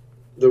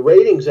 the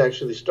ratings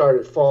actually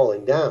started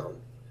falling down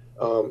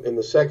in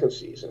the second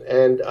season,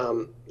 and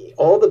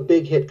all the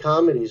big hit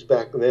comedies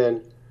back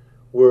then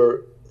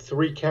were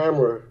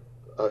 3-camera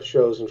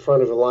shows in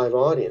front of a live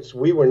audience.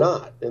 We were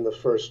not in the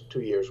first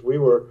 2 years. We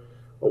were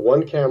a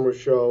 1-camera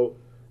show,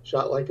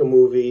 shot like a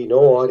movie,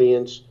 no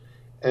audience,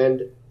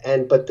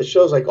 but the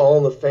shows like All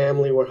in the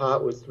Family were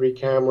hot with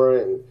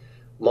 3-camera, and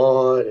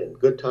Maude and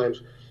Good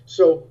Times.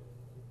 So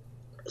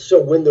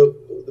when the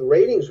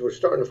ratings were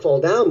starting to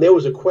fall down, there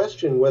was a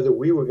question whether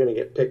we were going to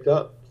get picked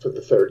up for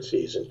the third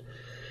season.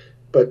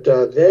 But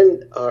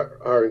then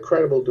our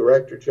incredible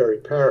director, Jerry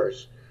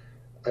Paris,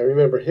 I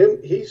remember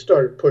him, he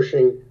started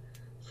pushing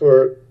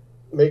for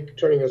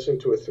turning us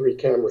into a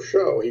 3-camera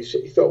show. He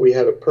thought we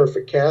had a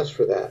perfect cast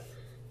for that.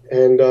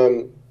 And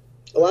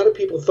a lot of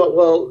people thought,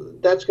 well,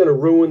 that's going to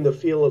ruin the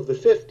feel of the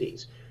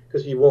 50s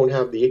because you won't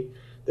have the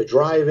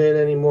drive-in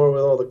anymore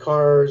with all the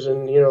cars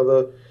and,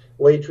 the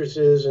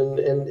waitresses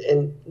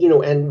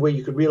and where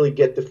you could really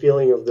get the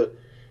feeling of the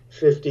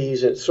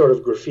 50s and sort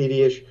of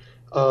graffiti-ish.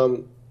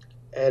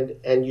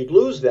 And you'd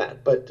lose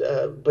that.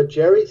 But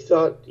Jerry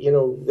thought,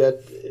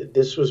 that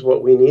this was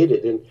what we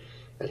needed. And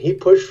he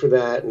pushed for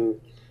that. And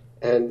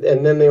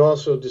then they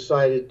also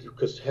decided,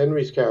 because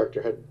Henry's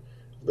character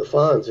the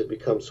Fonz had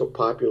become so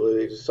popular,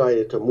 they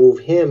decided to move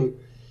him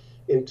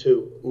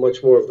into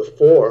much more of the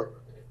fore.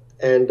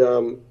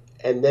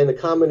 And then a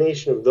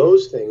combination of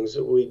those things,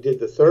 we did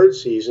the third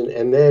season,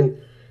 and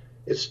then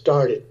it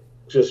started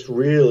just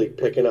really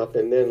picking up.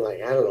 And then,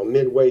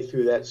 midway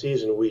through that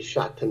season, we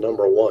shot to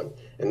 #1.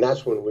 And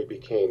that's when we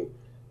became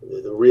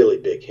the really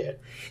big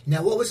hit.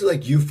 Now, what was it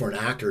like you for an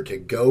actor to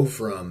go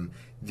from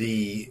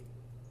the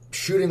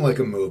shooting like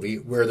a movie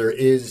where there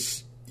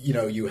is,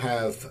 you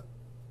have,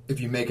 if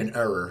you make an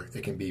error,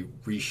 it can be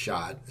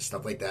reshot,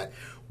 stuff like that.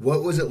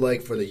 What was it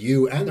like for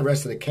you and the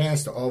rest of the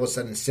cast to all of a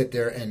sudden sit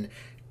there and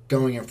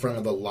going in front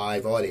of a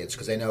live audience?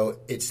 Because I know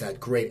it's that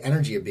great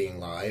energy of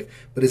being live,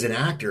 but as an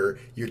actor,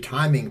 your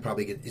timing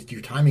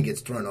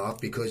gets thrown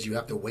off because you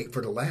have to wait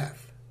for the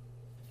laugh.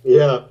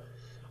 Yeah.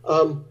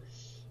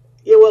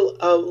 Well,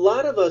 a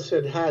lot of us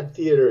had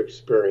theater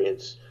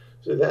experience,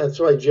 so that's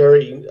why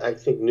Jerry, I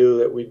think, knew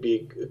that we'd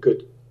be a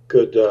good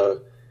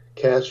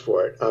cast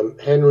for it.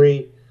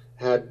 Henry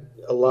had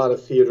a lot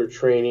of theater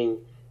training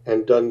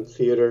and done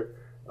theater.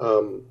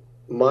 When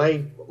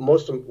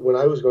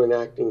I was going to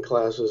acting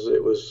classes,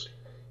 it was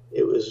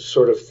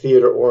sort of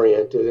theater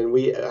oriented, and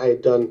I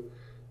had done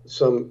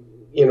some,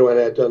 and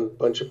I had done a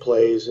bunch of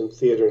plays and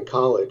theater in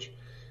college,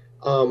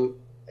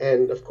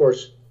 and of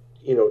course,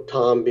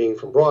 Tom being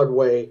from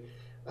Broadway,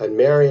 and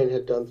Marion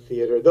had done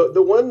theater.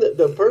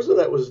 The person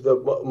that was the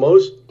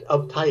most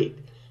uptight,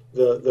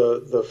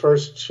 the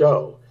first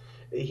show,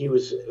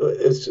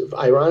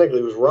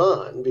 ironically was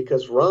Ron,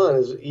 because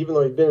Ron even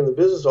though he'd been in the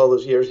business all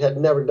those years, had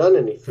never done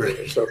any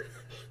theater.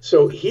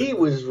 So he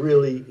was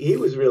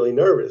really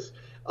nervous,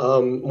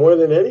 more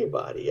than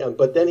anybody.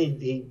 But then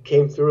he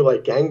came through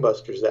like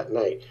gangbusters that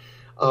night.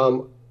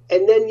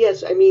 And then,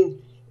 yes, I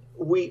mean,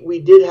 we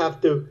did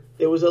have to.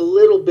 There was a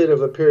little bit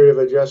of a period of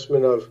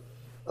adjustment of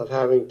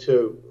having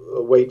to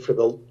wait for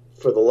the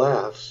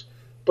laughs,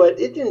 but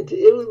it didn't.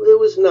 It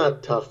was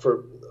not tough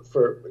for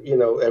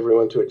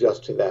everyone to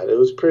adjust to that. It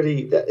was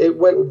it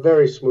went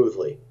very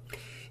smoothly.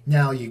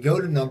 Now you go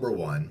to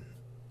 #1,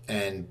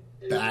 and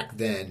back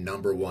then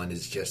 #1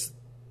 is just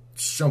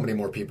so many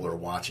more people are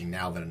watching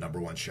now than a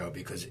 #1 show,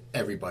 because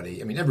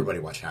everybody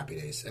watched Happy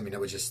Days. I mean, it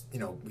was just,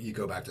 you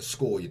go back to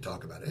school, you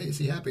talk about it. Hey,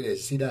 see Happy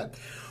Days, see that.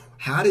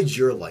 How did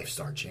your life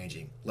start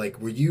changing?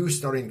 Like, were you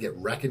starting to get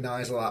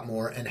recognized a lot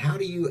more? And how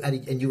do you,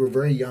 and you were a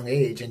very young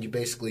age, and you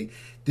basically,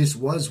 this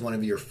was one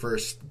of your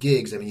first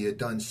gigs. I mean, you had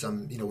done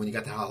some, when you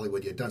got to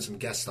Hollywood, you had done some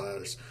guest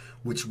stars,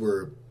 which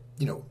were,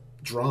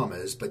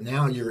 dramas, but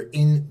now you're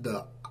in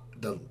the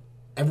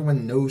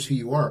everyone knows who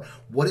you are.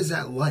 What is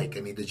that like?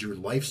 I mean, did your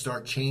life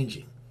start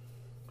changing?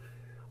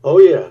 Oh,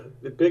 yeah,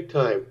 big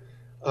time.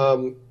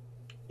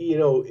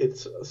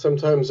 It's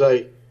sometimes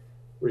I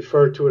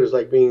refer to it as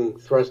like being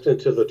thrust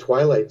into the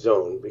Twilight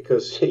Zone,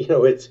 because,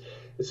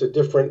 it's a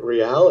different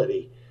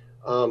reality.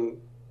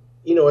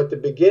 At the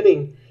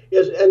beginning,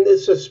 yes, and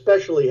this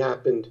especially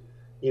happened,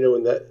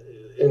 in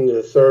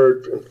the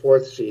third and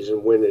fourth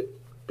season when it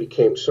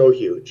became so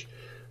huge.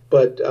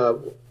 But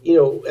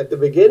at the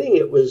beginning,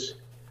 it was,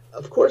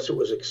 of course, it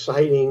was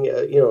exciting.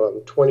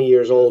 I'm 20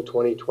 years old,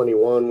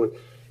 21,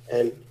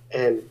 and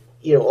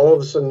all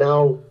of a sudden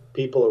now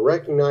people are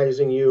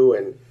recognizing you,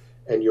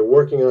 and you're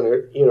working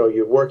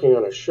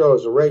on a show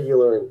as a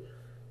regular, and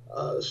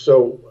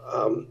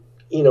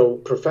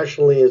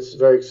professionally it's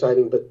very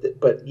exciting.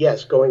 But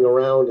yes, going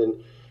around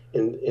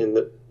in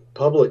the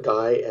public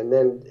eye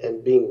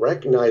and being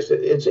recognized,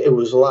 it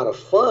was a lot of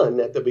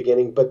fun at the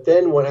beginning. But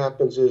then what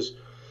happens is,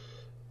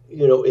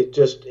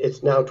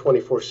 it's now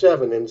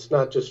 24/7, and it's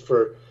not just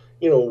for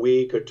a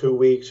week or 2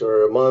 weeks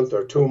or a month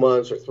or 2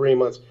 months or 3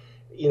 months.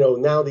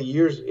 Now the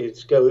years,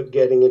 it's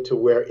getting into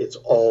where it's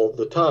all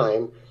the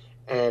time,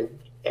 and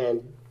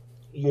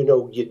you're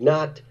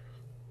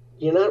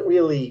not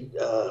really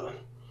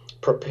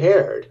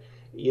prepared.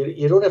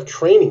 You don't have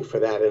training for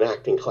that in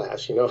acting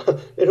class.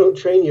 They don't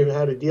train you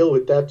how to deal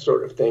with that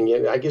sort of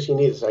thing. I guess you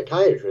need a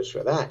psychiatrist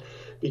for that,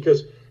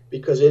 because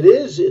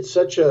it's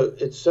such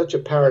a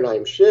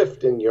paradigm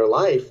shift in your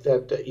life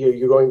that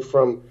you're going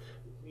from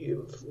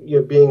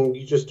you're being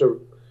just a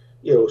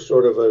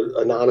sort of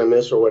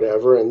anonymous or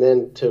whatever, and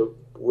then to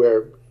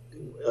where,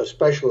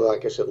 especially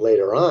like I said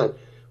later on,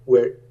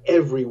 where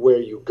everywhere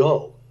you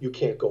go, you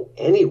can't go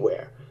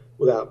anywhere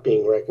without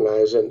being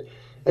recognized, and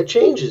it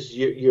changes.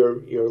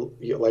 Your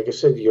like I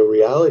said, your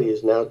reality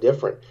is now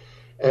different,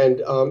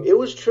 and it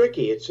was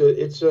tricky. It's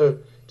to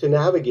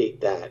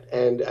navigate that,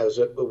 and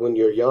when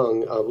you're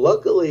young,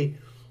 luckily,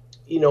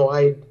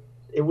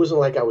 it wasn't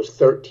like I was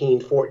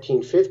 13,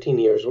 14, 15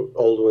 years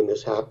old when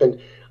this happened.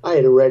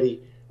 I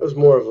was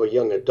more of a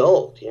young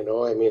adult.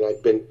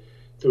 I'd been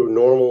through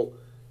normal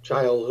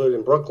childhood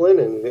in Brooklyn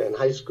and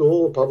high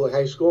school, public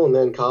high school, and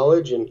then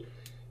college, and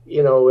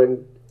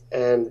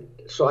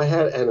so I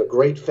had a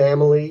great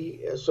family.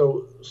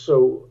 So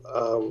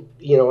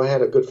I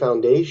had a good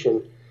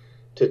foundation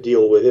to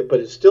deal with it, but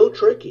it's still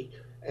tricky,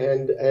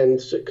 and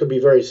it could be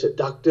very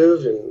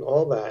seductive and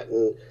all that,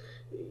 and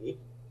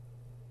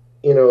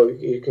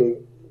you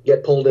can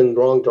get pulled in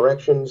wrong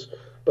directions.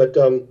 But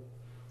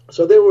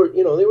so there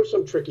were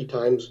some tricky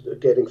times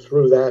getting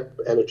through that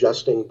and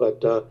adjusting,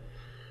 but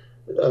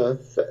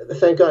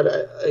thank God,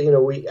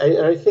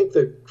 I think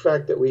the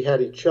fact that we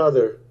had each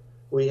other,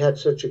 we had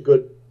such a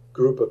good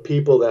group of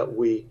people that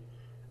we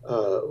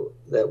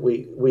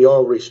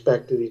all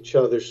respected each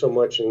other so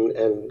much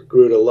and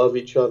grew to love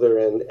each other,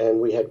 and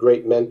we had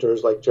great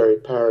mentors like Jerry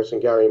Paris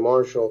and Gary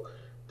Marshall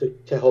to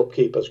help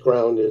keep us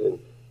grounded,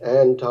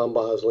 and Tom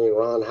Bosley and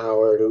Ron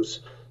Howard,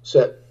 who's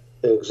set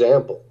an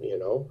example,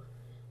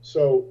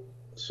 So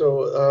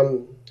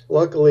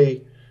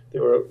luckily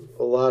there were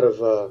a lot of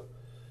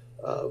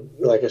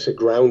like I said,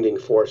 grounding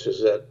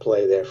forces at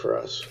play there for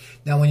us.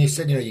 Now, when you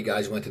said, you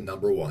guys went to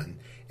number one,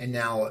 and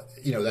now,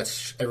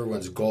 that's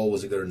everyone's goal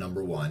was to go to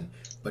number one,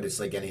 but it's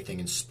like anything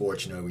in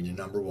sports, when you're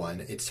number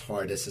one, it's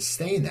hard to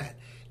sustain that.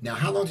 Now,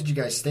 how long did you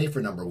guys stay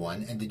for number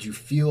one, and did you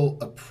feel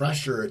a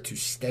pressure to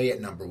stay at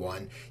number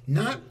one?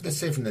 Not, let's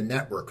say, from the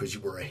network because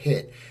you were a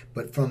hit,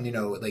 but from,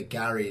 like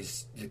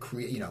Gary's,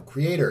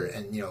 creator,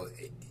 and,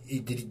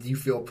 did you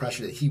feel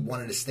pressure that he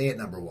wanted to stay at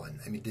number one?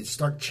 I mean, did it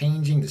start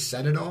changing the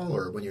set at all,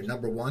 or when you're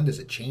number one, does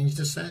it change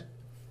the set?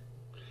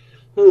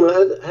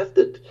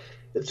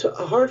 It's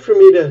hard for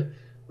me to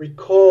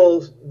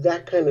recall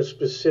that kind of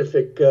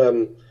specific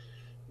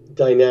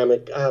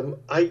dynamic.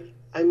 I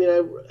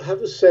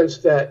have a sense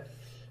that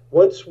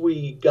once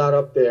we got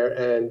up there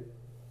and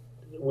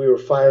we were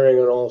firing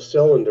on all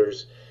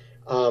cylinders,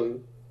 at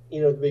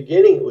the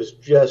beginning it was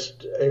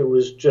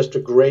just a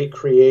great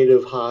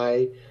creative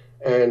high,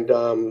 and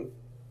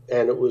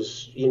it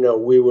was,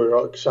 we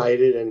were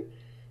excited,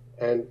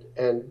 and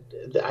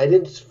I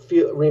didn't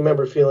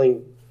remember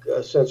feeling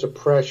a sense of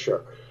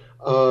pressure.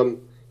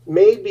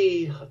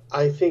 Maybe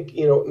I think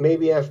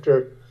maybe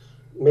after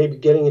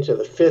getting into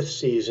the fifth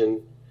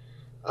season,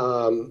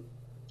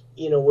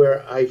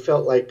 where I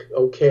felt like,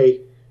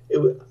 okay,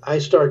 I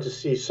started to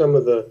see some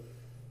of the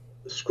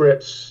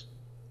scripts,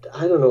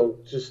 I don't know,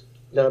 just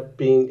not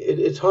being.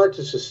 It's hard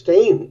to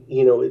sustain.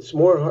 It's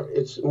more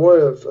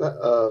of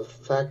a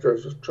factor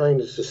of trying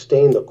to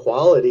sustain the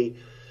quality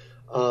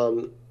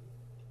of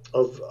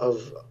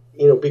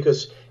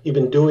because you've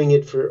been doing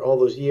it for all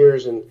those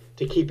years, and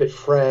to keep it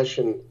fresh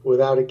and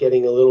without it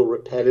getting a little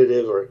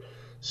repetitive or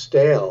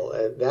stale.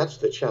 That's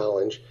the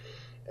challenge.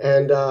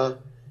 And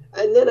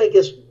then I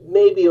guess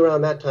maybe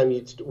around that time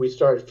we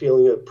started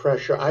feeling the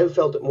pressure. I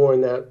felt it more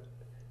in that,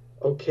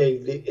 okay,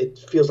 it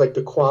feels like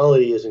the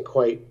quality isn't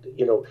quite,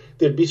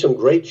 there'd be some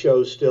great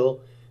shows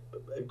still,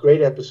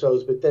 great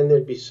episodes, but then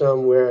there'd be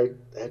some where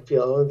I'd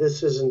feel, oh,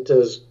 this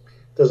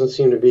doesn't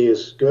seem to be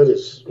as good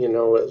as,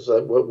 as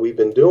what we've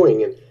been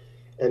doing.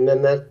 And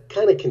then that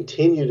kind of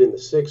continued in the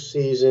sixth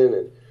season,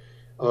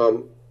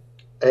 and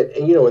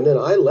then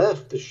I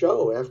left the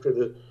show after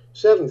the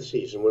seventh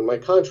season when my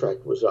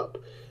contract was up.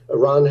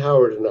 Ron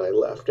Howard and I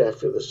left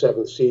after the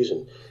seventh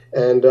season,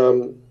 and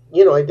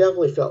I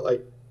definitely felt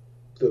like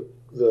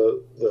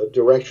the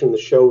direction the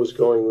show was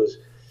going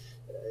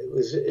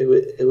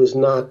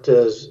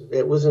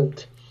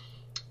wasn't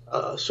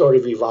sort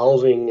of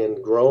evolving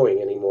and growing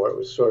anymore. It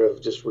was sort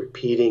of just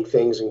repeating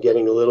things and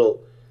getting a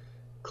little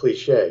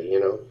cliche, you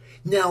know.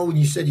 Now, when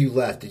you said you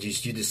left, did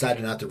you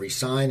decided not to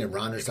resign, and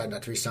Ron decided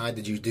not to resign?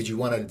 Did you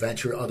want to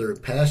venture other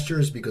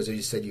pastures because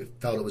you said you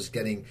felt it was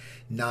getting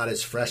not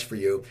as fresh for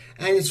you?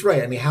 And it's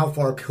right. I mean, how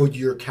far could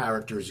your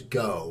characters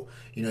go?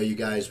 You know, you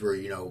guys were,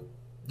 you know,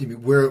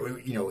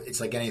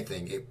 it's like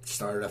anything. It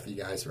started off you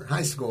guys were in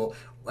high school.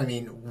 I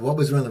mean, what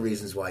was one of the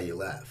reasons why you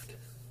left?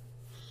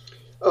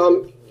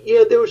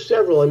 Yeah, there were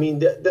several. I mean,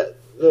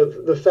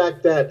 the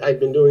fact that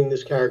I'd been doing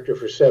this character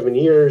for 7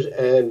 years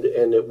and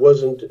it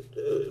wasn't,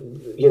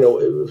 it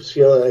was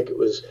feeling like it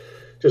was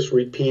just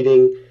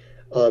repeating.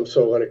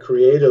 So on a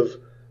creative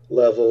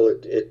level,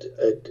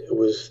 it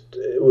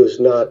was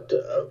not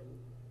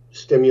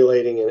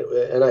stimulating,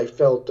 and I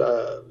felt,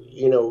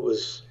 it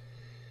was,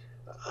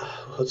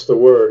 what's the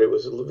word? It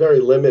was very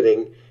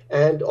limiting,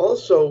 and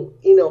also,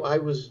 I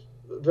was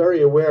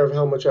very aware of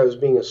how much I was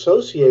being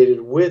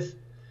associated with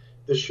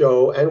the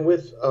show and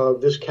with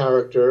this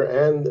character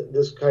and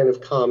this kind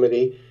of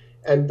comedy,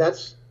 and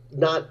that's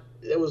not.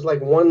 It was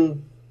like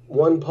one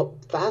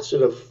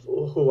facet of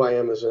who I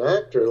am as an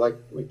actor. Like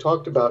we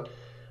talked about,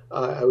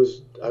 I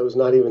was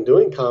not even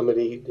doing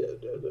comedy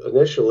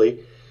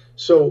initially,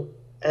 so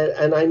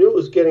and I knew it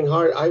was getting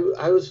hard.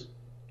 I was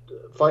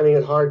finding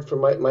it hard for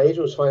my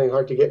agent was finding it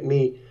hard to get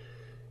me,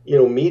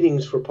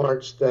 meetings for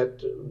parts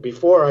that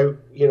before I,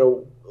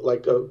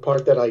 like a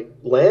part that I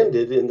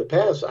landed in the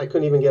past, I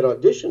couldn't even get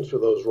auditions for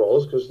those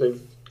roles because they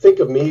think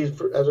of me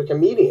as a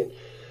comedian,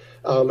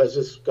 as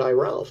this guy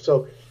Ralph.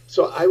 So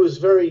I was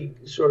very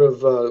sort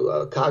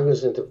of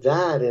cognizant of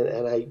that,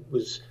 and I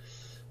was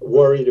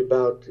worried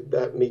about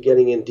that me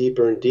getting in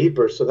deeper and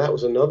deeper. So that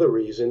was another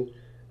reason,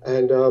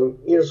 and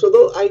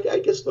so I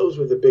guess those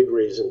were the big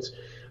reasons.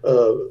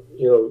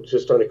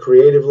 Just on a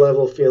creative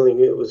level,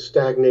 feeling it was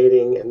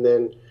stagnating, and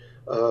then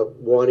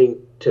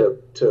wanting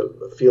to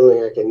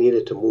feeling like I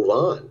needed to move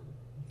on.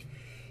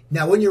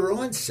 Now, when you were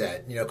on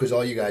set, because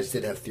all you guys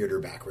did have theater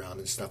background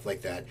and stuff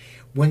like that,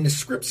 when the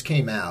scripts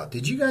came out,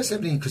 did you guys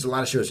have any, because a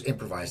lot of shows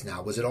improvise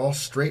now, was it all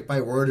straight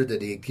by word, or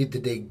did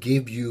they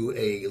give you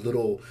a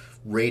little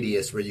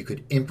radius where you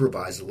could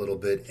improvise a little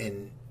bit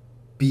and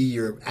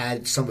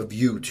add some of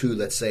you to,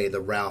 let's say,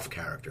 the Ralph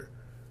character?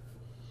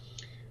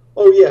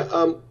 Oh,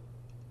 yeah.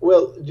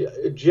 Well,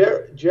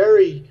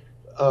 Jerry,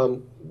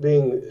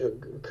 being a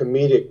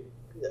comedic,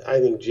 I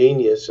think,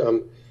 genius,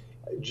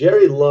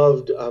 Jerry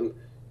loved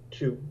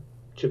to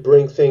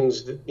bring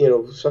things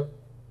that,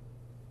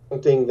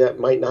 something that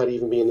might not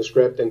even be in the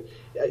script. And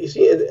you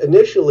see,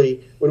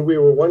 initially when we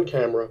were one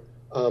camera,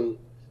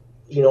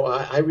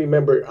 I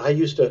remember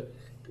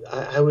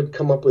I would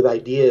come up with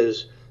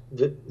ideas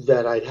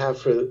that I'd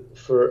have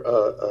for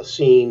a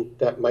scene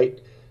that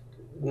might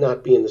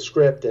not be in the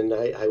script, and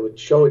I would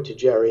show it to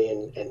Jerry,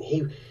 and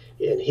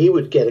he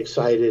would get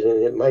excited,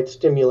 and it might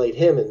stimulate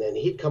him, and then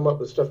he'd come up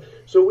with stuff.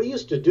 So we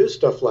used to do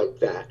stuff like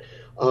that,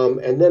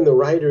 and then the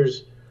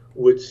writers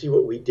would see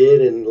what we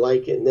did and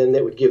like it, and then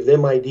that would give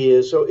them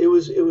ideas. So it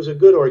was a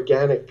good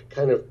organic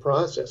kind of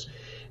process.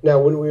 Now,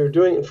 when we were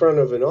doing it in front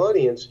of an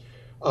audience,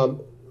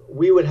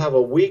 we would have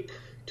a week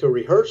to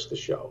rehearse the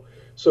show.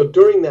 So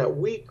during that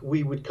week,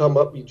 we would come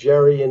up,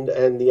 Jerry and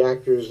the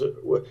actors,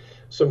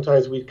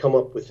 sometimes we'd come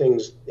up with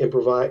things,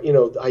 improvise,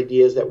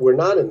 ideas that were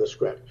not in the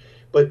script.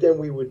 But then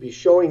we would be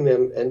showing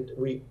them, and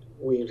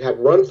we'd have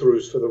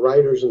run-throughs for the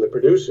writers and the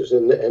producers,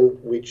 and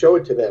we'd show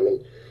it to them.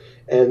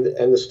 And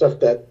the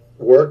stuff that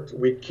worked,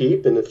 we'd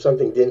keep, and if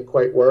something didn't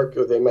quite work,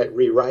 or they might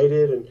rewrite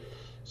it. And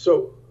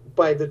so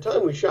by the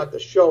time we shot the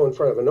show in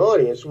front of an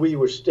audience, we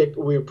were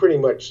pretty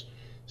much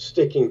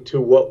sticking to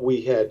what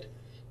we had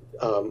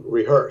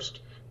rehearsed.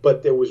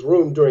 But there was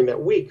room during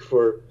that week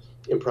for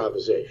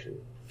improvisation.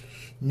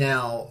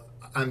 Now,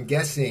 I'm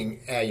guessing,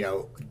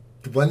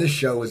 when the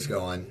show was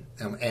going,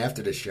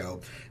 after the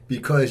show,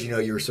 because,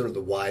 you were sort of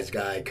the wise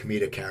guy,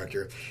 comedic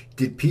character,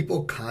 did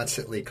people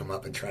constantly come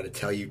up and try to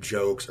tell you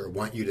jokes or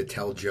want you to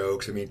tell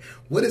jokes? I mean,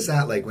 what is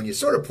that like when you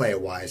sort of play a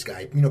wise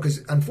guy?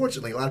 Because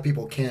unfortunately, a lot of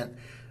people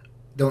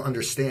don't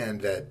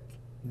understand that,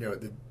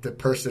 the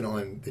person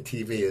on the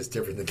TV is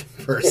different than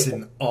the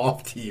person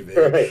off TV.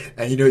 Right.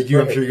 And,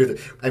 I'm sure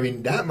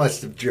that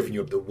must have driven you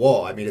up the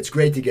wall. I mean, it's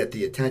great to get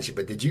the attention,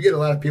 but did you get a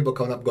lot of people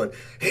coming up going,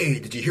 hey,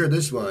 did you hear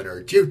this one? Or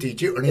or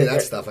any of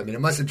that stuff? I mean, it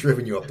must have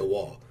driven you up the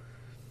wall.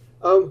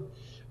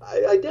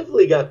 I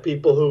definitely got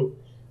people who,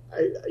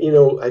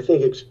 I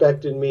think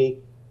expected me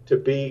to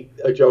be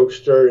a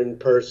jokester in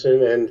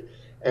person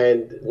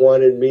and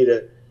wanted me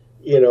to,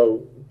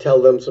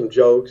 tell them some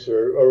jokes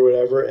or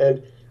whatever.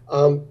 And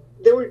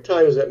there were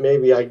times that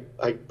maybe I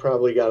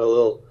probably got a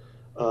little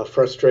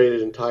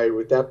frustrated and tired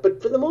with that. But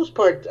for the most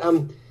part,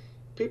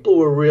 people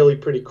were really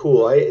pretty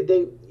cool.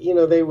 There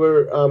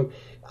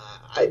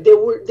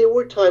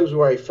were times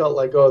where I felt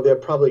like, oh, they're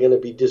probably going to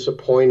be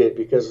disappointed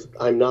because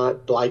I'm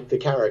not like the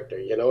character,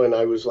 and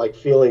I was like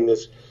feeling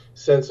this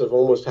sense of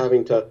almost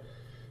having to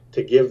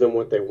give them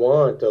what they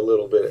want a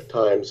little bit at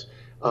times.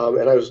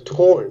 And I was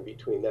torn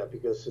between that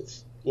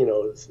because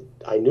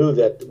I knew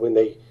that when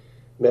they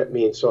met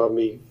me and saw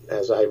me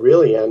as I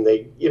really am,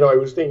 I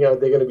was thinking, are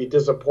they going to be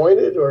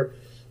disappointed or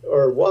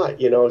what?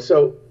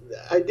 So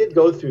I did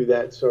go through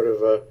that sort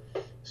of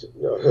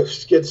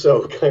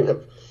schizo kind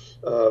of,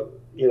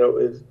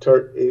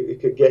 it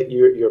could get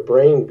your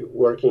brain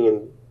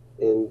working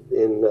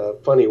in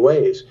funny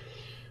ways.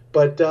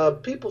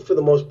 But people, for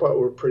the most part,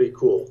 were pretty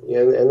cool,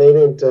 and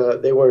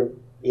they weren't,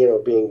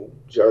 being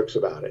jerks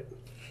about it.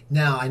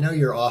 Now, I know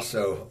you're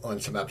also on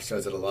some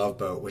episodes of The Love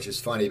Boat, which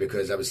is funny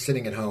because I was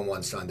sitting at home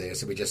one Sunday,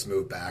 so we just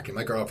moved back, and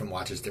my girlfriend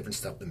watches different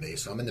stuff than me,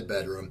 so I'm in the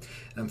bedroom,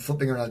 and I'm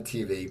flipping around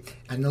the TV,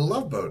 and The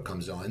Love Boat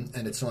comes on,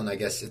 and it's on, I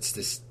guess it's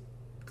this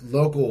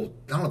local,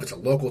 I don't know if it's a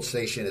local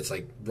station, it's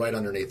like right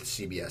underneath the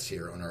CBS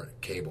here on our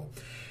cable.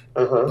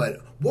 Uh-huh.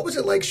 But what was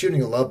it like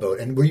shooting a Love Boat?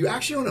 And were you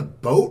actually on a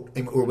boat,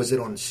 or was it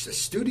on a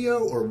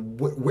studio, or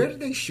where did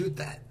they shoot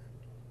that?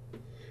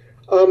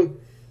 The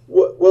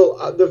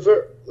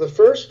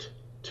first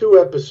 2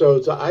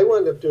 episodes, I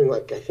wound up doing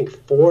I think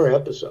 4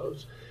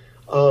 episodes.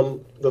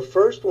 The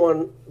first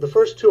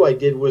 2 I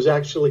did was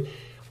actually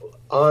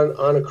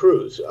on a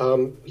cruise.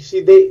 You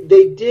see,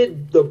 they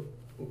did the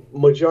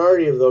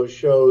majority of those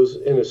shows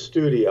in a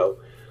studio,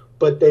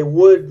 but they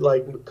would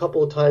a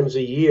couple of times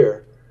a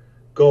year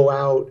go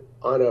out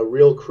on a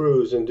real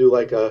cruise and do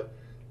a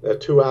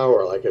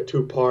 2-hour, a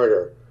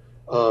 2-parter.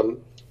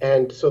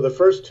 And so the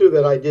first 2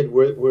 that I did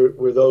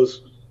were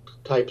those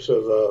types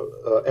of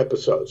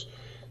episodes.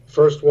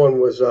 First one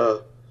was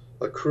a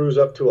cruise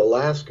up to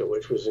Alaska,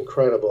 which was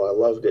incredible. I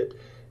loved it.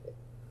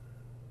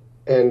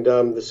 And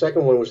the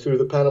second one was through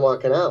the Panama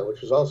Canal,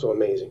 which was also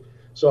amazing.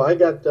 So I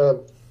got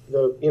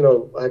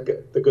I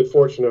got the good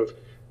fortune of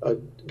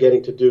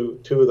getting to do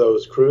 2 of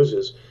those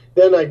cruises.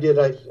 Then I did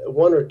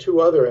 1 or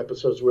 2 other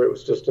episodes where it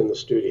was just in the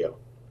studio.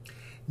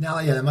 Now,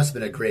 yeah, that must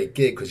have been a great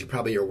gig because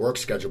your work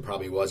schedule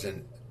probably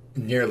wasn't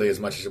nearly as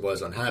much as it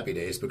was on Happy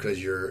Days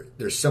because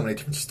there's so many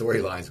different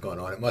storylines going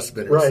on. It must have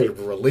been right. a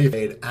relief.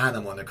 And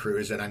I'm on a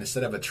cruise, and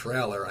instead of a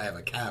trailer, I have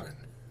a cabin.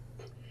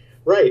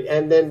 Right,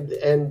 and then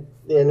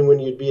when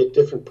you'd be at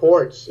different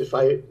ports, if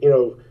I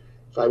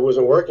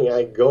wasn't working,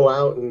 I'd go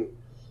out and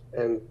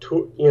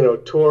tour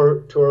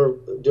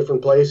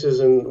different places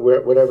and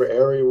whatever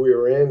area we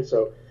were in.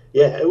 So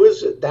yeah,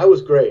 that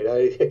was great.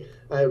 I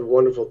had a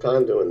wonderful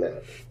time doing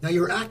that. Now, you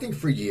were acting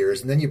for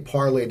years, and then you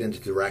parlayed into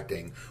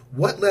directing.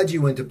 What led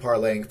you into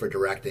parlaying for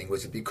directing?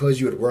 Was it because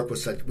you had worked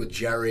with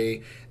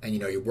Jerry, and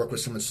you worked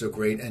with someone so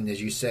great? And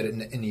as you said,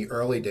 in the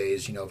early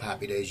days, of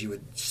Happy Days, you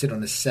would sit on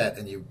the set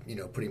and you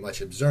pretty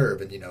much observe.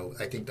 And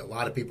I think that a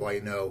lot of people I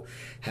know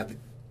have.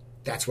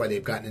 That's why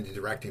they've gotten into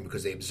directing,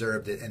 because they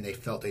observed it and they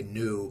felt they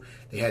knew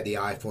they had the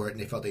eye for it, and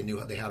they felt they knew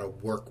how to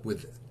work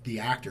with the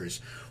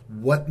actors.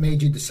 What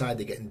made you decide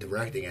to get into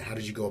directing, and how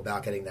did you go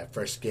about getting that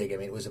first gig? I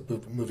mean, it was a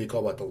movie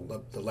called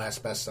The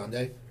Last Best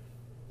Sunday?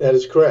 That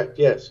is correct,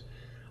 yes.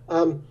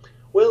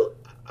 Well,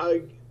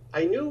 I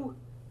knew,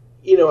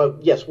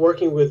 yes,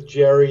 working with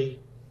Jerry,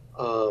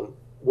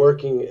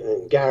 working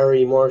and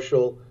Gary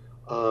Marshall,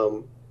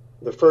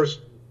 the first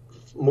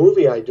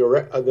movie I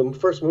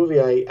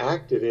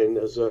acted in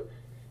as a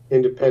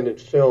independent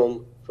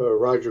film for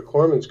Roger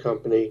Corman's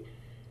company.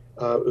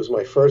 It was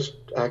my first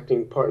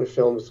acting partner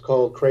film. It's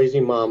called Crazy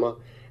Mama,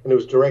 and it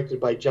was directed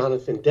by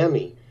Jonathan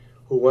Demme,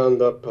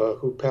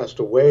 who passed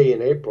away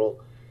in April.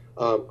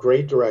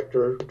 Great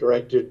director,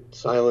 directed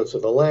Silence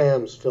of the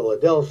Lambs,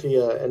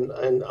 Philadelphia,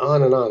 and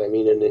on and on. I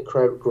mean, an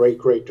incredible,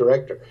 great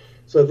director.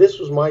 So this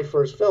was my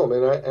first film,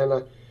 and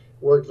I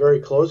worked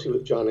very closely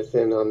with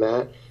Jonathan on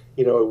that.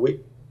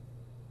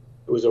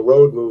 It was a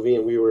road movie,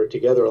 and we were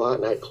together a lot,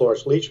 and I had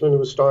Cloris Leachman who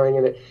was starring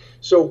in it.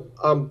 So,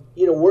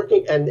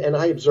 working, and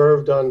I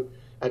observed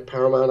at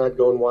Paramount, I'd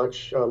go and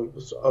watch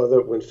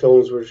when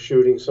films were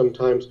shooting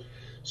sometimes.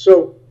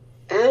 So,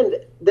 and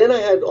then I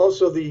had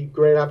also the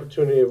great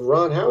opportunity of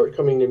Ron Howard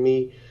coming to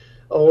me,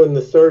 in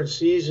the 3rd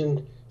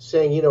season,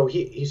 saying,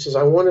 he says,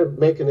 I want to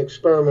make an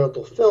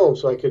experimental film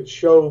so I could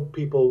show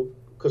people,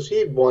 because he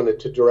had wanted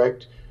to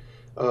direct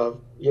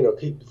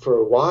for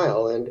a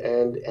while,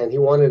 and he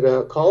wanted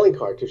a calling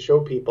card to show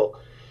people.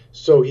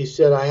 So he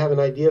said, I have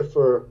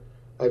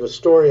a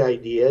story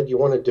idea. Do you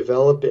want to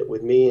develop it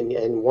with me?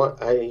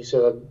 He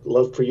said, I'd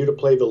love for you to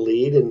play the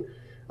lead, and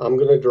I'm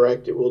going to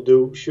direct it.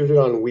 We'll shoot it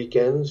on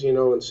weekends,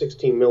 in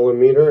 16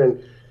 millimeter.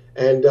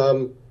 And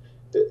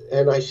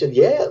I said,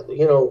 yeah,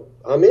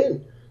 I'm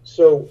in.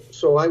 So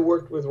I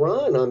worked with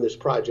Ron on this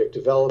project,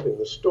 developing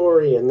the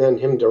story, and then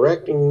him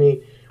directing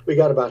me. We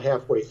got about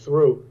halfway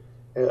through.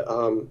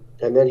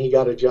 And then he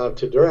got a job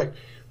to direct.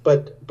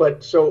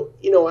 But so,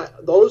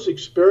 those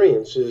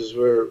experiences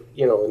were,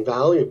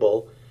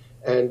 invaluable,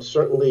 and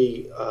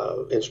certainly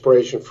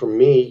inspiration for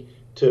me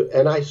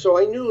and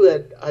I knew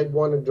that I'd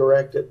want to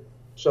direct at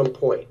some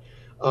point.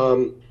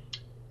 And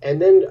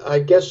then I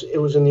guess it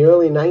was in the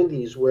early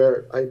 90s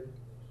where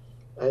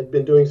I'd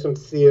been doing some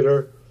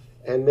theater,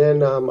 and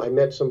then I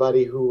met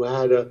somebody who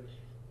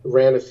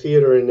ran a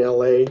theater in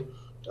LA,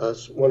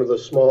 one of the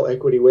small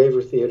equity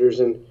waiver theaters,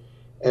 and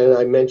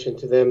I mentioned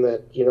to them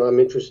that, I'm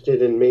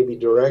interested in maybe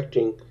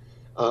directing,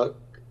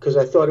 because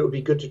I thought it would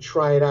be good to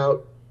try it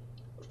out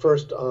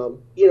first,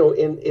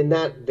 in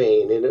that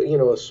vein,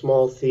 in a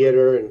small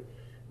theater, and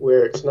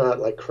where it's not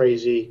like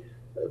crazy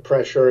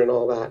pressure and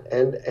all that,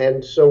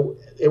 and so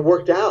it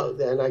worked out,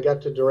 and I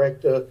got to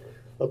direct a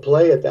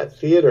play at that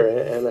theater,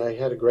 and I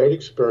had a great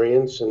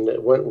experience, and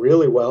it went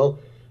really well.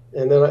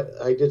 And then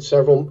I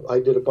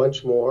did a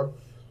bunch more,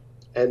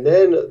 and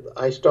then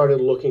I started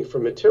looking for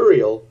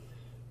material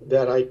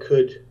that I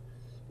could,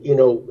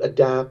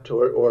 adapt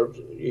or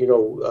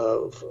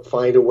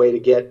find a way to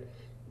get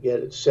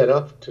it set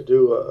up to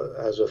do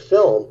as a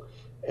film.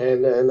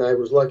 And I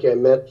was lucky. I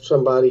met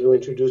somebody who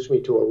introduced me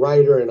to a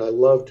writer, and I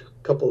loved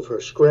a couple of her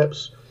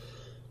scripts.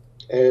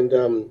 And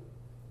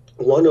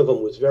one of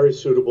them was very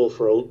suitable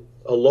for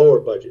a lower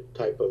budget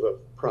type of a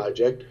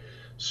project.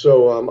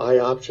 So I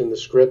optioned the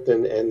script,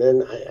 and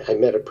then I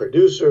met a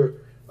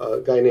producer, a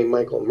guy named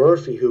Michael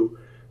Murphy, who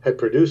had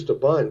produced a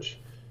bunch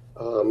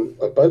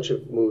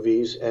of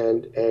movies,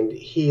 and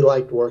he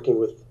liked working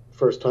with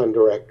first-time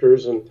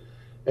directors, and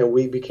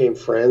we became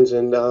friends,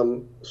 and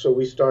so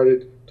we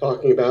started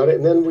talking about it,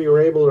 and then we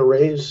were able to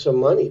raise some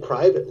money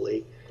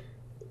privately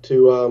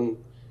to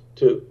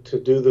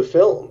do the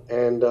film,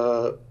 and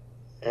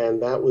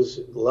that was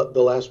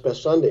The Last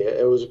Best Sunday.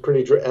 It was a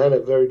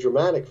very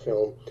dramatic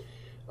film,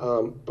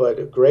 but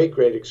a great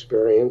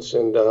experience,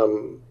 and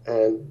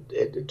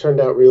it turned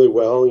out really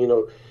well.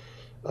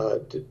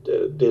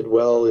 Did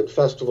well in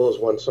festivals,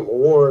 won some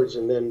awards,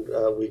 and then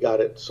we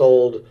got it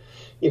sold.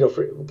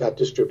 Got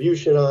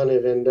distribution on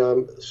it, and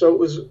so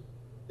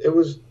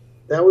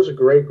that was a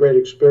great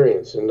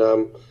experience, and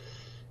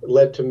it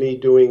led to me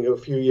doing a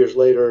few years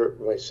later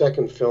my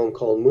second film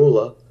called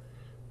Moolah,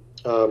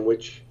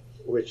 which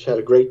had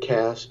a great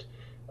cast.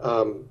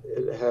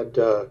 It had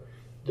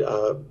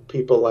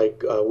people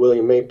like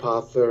William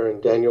Mapother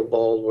and Daniel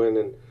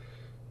Baldwin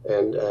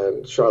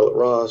and Charlotte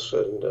Ross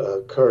and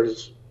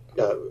Curtis.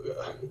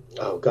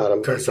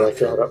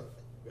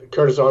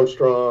 Curtis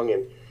Armstrong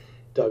and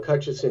Doug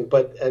Hutchison.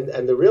 But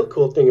and the real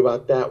cool thing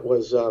about that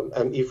was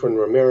Efren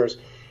Ramirez,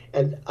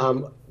 and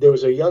there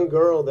was a young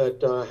girl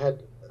that I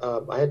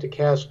had to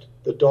cast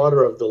the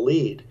daughter of the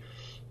lead,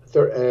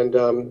 and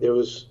there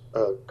was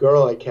a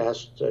girl I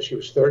cast. She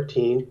was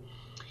 13,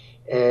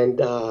 and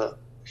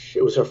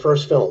it was her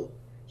first film.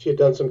 She had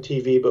done some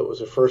TV, but it was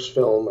her first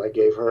film I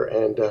gave her,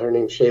 and her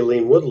name's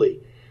Shailene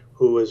Woodley,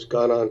 who has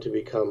gone on to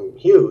become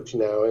huge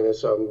now, and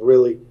I'm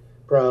really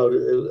proud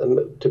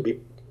to be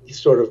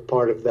sort of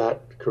part of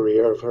that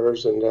career of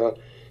hers, and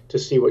to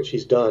see what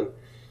she's done.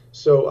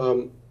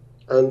 So,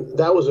 and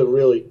that was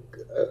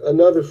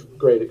another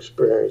great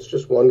experience,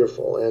 just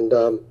wonderful. And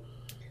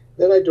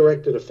then I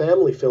directed a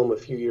family film a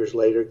few years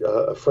later.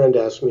 A friend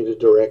asked me to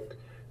direct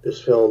this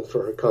film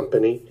for her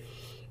company,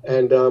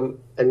 and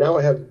now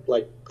I have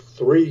like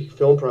 3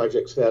 film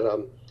projects that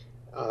I'm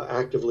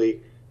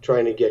actively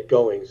trying to get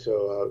going,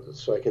 so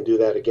I can do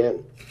that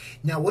again.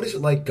 Now, what is it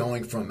like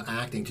going from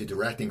acting to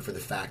directing, for the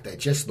fact that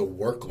just the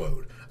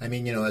workload? I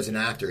mean, as an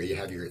actor, you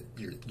have your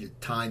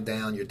time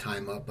down, your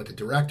time up, but the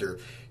director,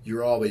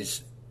 you're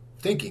always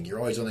thinking, you're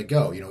always on the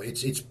go.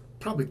 It's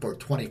probably for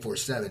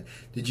 24/7.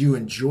 Did you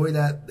enjoy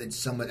that? And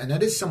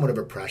that is somewhat of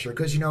a pressure,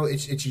 because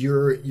it's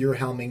you're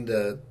helming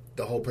the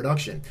whole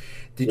production.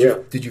 Did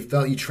you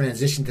felt you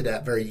transitioned to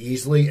that very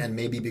easily, and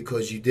maybe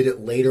because you did it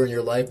later in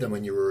your life than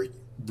when you were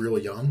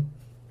really young?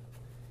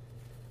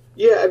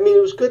 Yeah, I mean,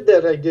 it was good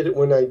that I did it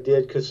when I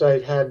did, because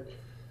I'd had,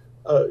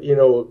 a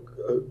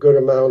good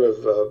amount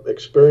of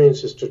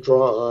experiences to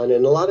draw on.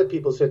 And a lot of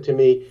people said to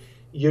me,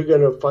 you're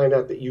going to find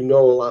out that you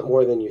know a lot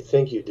more than you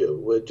think you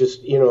do.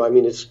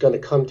 It's going to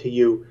come to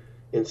you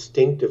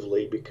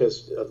instinctively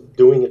because of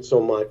doing it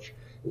so much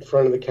in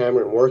front of the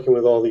camera and working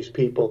with all these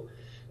people.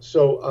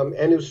 So,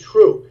 and it was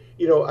true.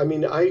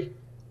 I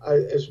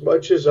as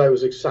much as I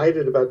was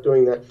excited about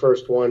doing that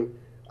first one,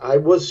 I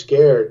was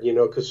scared,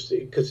 because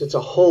it's a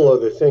whole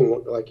other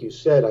thing, like you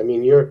said. I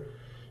mean,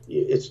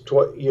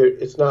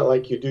 it's not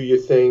like you do your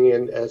thing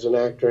and as an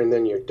actor and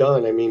then you're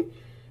done. I mean,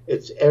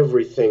 it's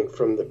everything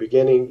from the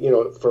beginning,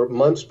 for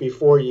months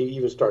before you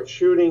even start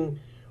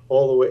shooting,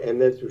 all the way, and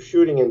then through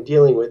shooting and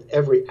dealing with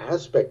every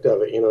aspect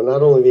of it.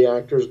 Not only the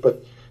actors,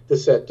 but the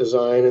set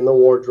design and the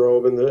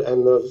wardrobe and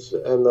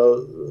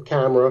the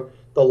camera,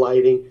 the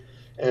lighting,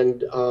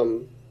 and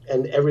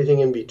everything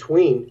in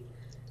between.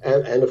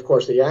 And of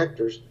course the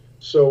actors.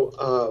 So,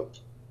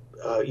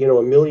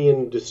 a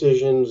million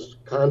decisions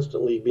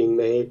constantly being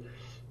made.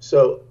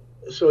 So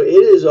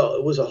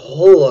it was a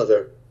whole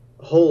other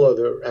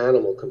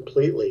animal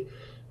completely.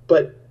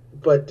 But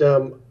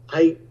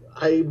I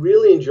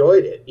really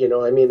enjoyed it.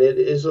 It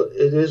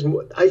is.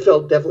 I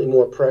felt definitely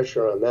more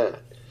pressure on that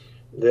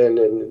than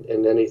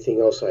in anything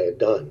else I had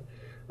done.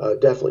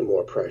 Definitely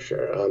more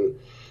pressure.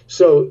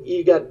 So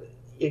you got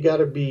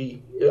to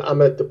be.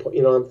 I'm at the point.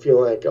 I'm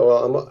feeling like,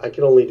 I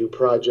can only do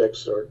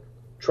projects or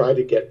try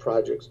to get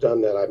projects done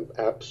that I'm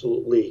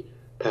absolutely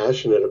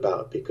passionate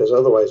about, because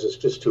otherwise it's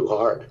just too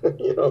hard.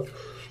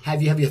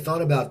 Have you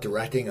thought about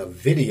directing a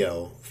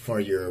video for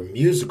your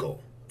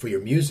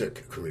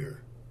music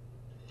career?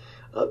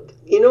 I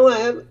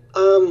have.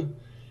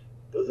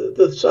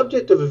 the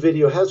subject of a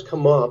video has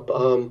come up.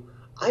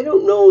 I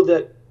don't know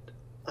that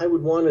I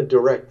would want to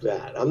direct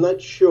that. I'm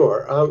not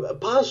sure.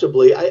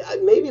 Possibly,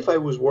 maybe if I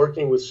was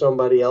working with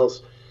somebody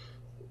else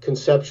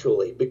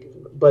conceptually,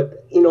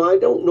 but I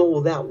don't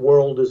know that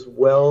world as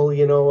well.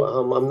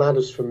 I'm not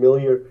as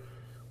familiar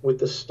with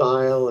the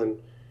style, and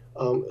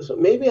so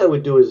maybe I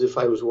would do as if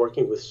I was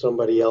working with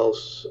somebody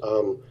else,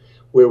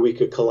 where we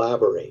could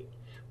collaborate.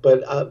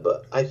 But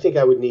I think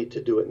I would need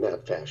to do it in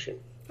that fashion.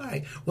 All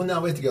right. Well,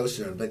 now we have to go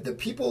soon. But the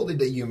people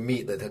that you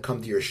meet that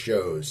come to your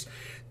shows,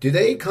 do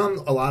they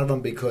come, a lot of them,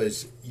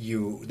 because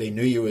they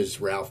knew you as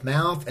Ralph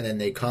Malph, and then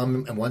they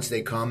come, and once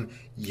they come,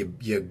 you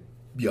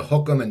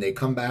hook them, and they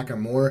come back or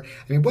more?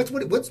 I mean,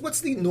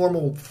 what's the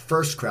normal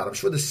first crowd? I'm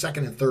sure the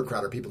second and third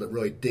crowd are people that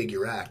really dig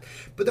your act.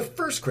 But the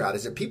first crowd,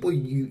 is it people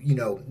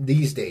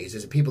these days?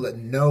 Is it people that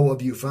know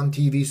of you from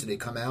TV, so they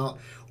come out,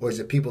 or is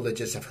it people that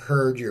just have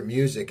heard your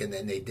music and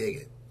then they dig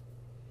it?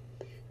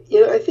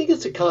 I think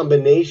it's a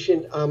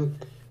combination.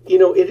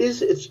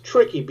 It's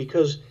tricky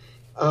because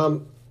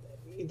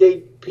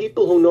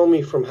people who know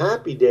me from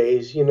Happy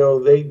Days,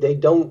 they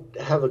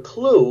don't have a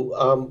clue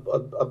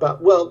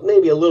about, well,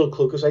 maybe a little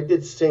clue because I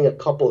did sing a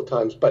couple of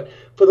times, but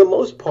for the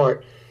most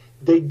part,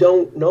 they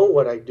don't know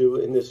what I do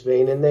in this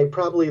vein, and they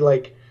probably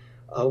like,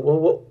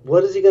 well,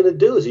 what is he going to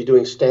do? Is he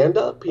doing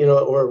stand-up,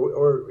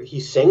 or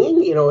he's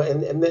singing,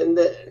 and then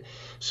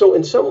so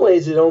in some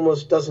ways it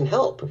almost doesn't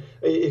help.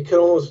 It can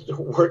almost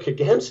work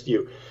against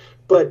you.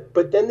 But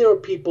then there are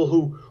people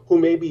who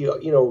maybe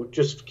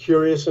just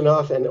curious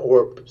enough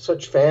or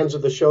such fans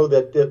of the show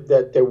that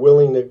they're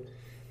willing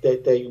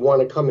that they want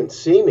to come and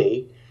see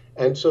me,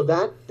 and so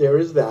that there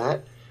is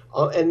that.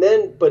 And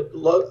then, but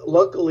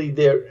luckily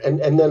there,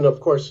 and then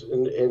of course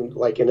in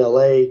like in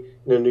LA,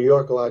 New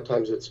York, a lot of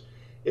times it's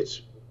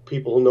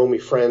people who know me,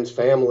 friends,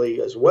 family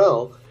as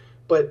well.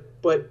 But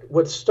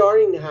what's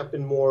starting to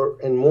happen more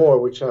and more,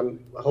 which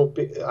I'm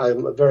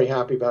very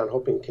happy about and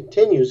hoping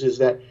continues, is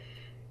that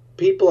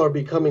people are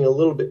becoming a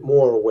little bit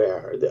more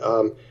aware,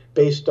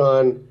 based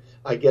on,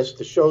 I guess,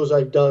 the shows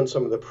I've done,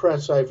 some of the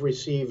press I've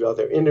received,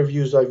 other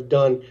interviews I've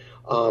done,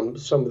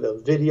 some of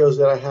the videos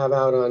that I have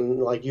out on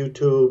like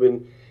YouTube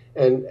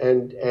and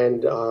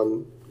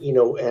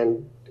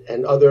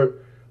other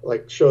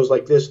like shows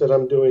like this that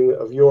I'm doing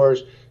of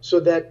yours, so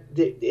that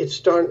it's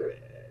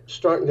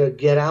starting to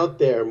get out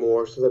there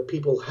more, so that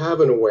people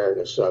have an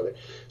awareness of it.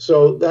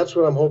 So that's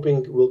what I'm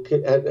hoping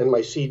and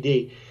my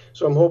CD.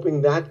 So I'm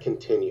hoping that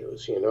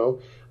continues. I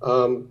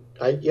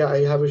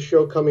have a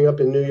show coming up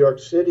in New York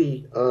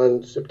City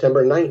on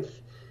September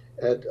 9th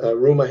at a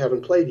room I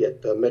haven't played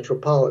yet, the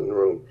Metropolitan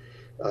Room,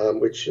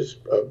 which is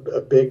a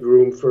big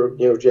room for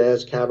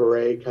jazz,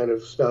 cabaret kind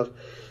of stuff.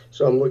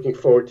 So I'm looking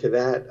forward to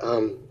that.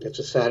 It's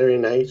a Saturday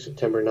night,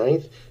 September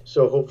 9th.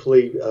 So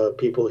hopefully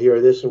people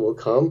hear this and will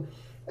come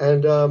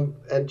and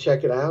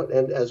check it out.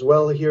 And as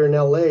well here in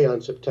LA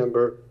on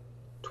September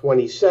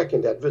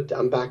 22nd,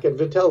 I'm back at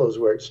Vitello's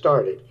where it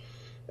started.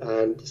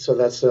 And so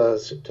that's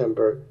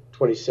September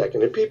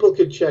 22nd. And people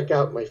could check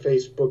out my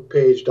Facebook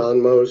page,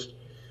 Don Most,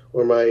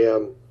 or my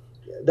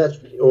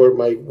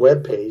my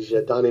webpage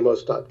at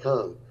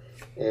DonnieMost.com.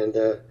 And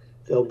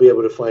they'll be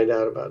able to find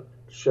out about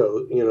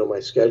show, my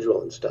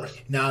schedule and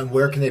stuff. Now, and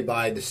where can they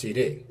buy the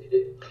CD?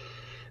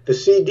 The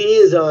CD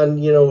is on,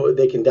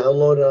 they can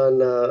download it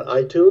on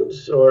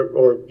iTunes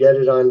or get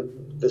it on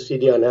the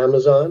CD on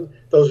Amazon.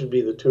 Those would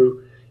be the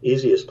two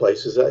easiest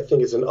places. I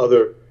think it's in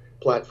other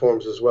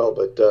platforms as well,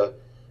 but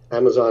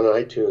Amazon and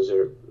iTunes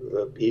are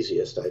the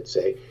easiest, I'd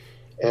say.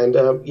 And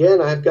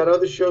and I've got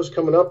other shows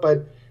coming up. I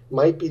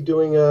might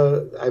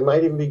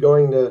even be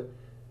going to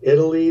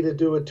Italy to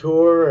do a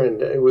tour, and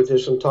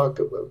there's some talk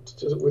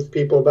with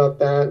people about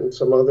that and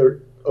some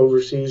other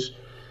overseas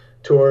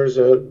tours,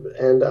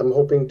 and I'm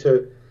hoping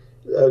to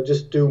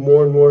just do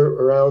more and more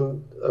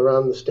around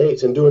the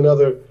States and do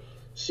another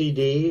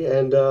CD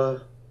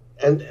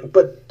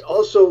but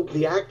also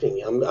the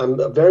acting.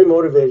 I'm very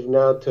motivated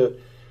now to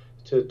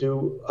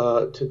do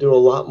a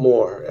lot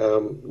more.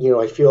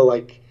 I feel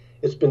like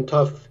it's been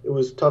tough. It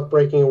was tough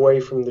breaking away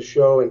from the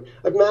show, and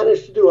I've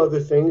managed to do other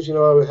things.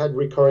 I had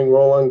recurring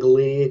role on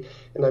Glee,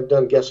 and I've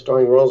done guest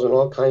starring roles in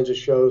all kinds of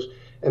shows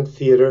and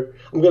theater.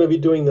 I'm going to be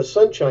doing The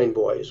Sunshine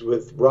Boys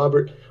with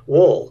Robert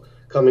Wool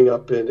coming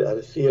up at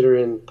a theater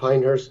in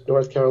Pinehurst,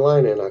 North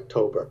Carolina in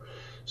October.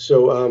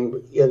 So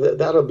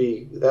that'll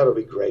be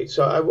great.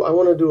 So I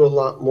want to do a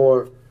lot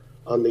more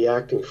on the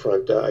acting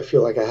front. I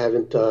feel like I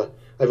haven't.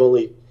 I've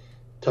only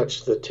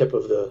touched the tip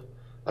of the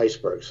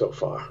iceberg so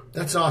far.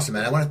 That's awesome,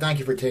 man. I want to thank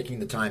you for taking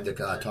the time to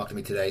talk to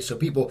me today. So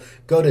people,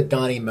 go to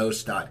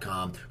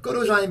DonnieMost.com, go to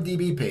his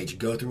IMDb page,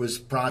 go through his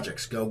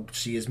projects, go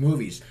see his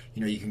movies.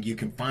 You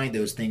can find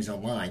those things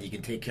online. You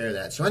can take care of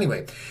that. So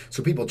anyway,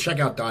 so people,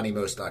 check out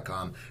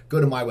DonnieMost.com. Go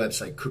to my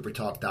website,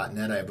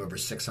 CooperTalk.net. I have over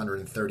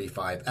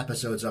 635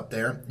 episodes up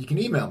there. You can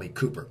email me,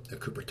 Cooper at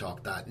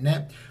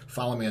CooperTalk.net.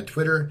 Follow me on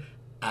Twitter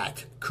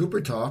at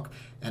Cooper Talk.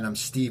 And I'm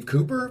Steve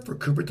Cooper for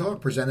Cooper Talk,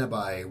 presented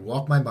by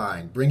Walk My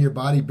Mind. Bring your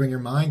body, bring your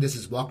mind. This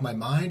is Walk My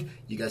Mind.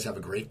 You guys have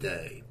a great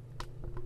day.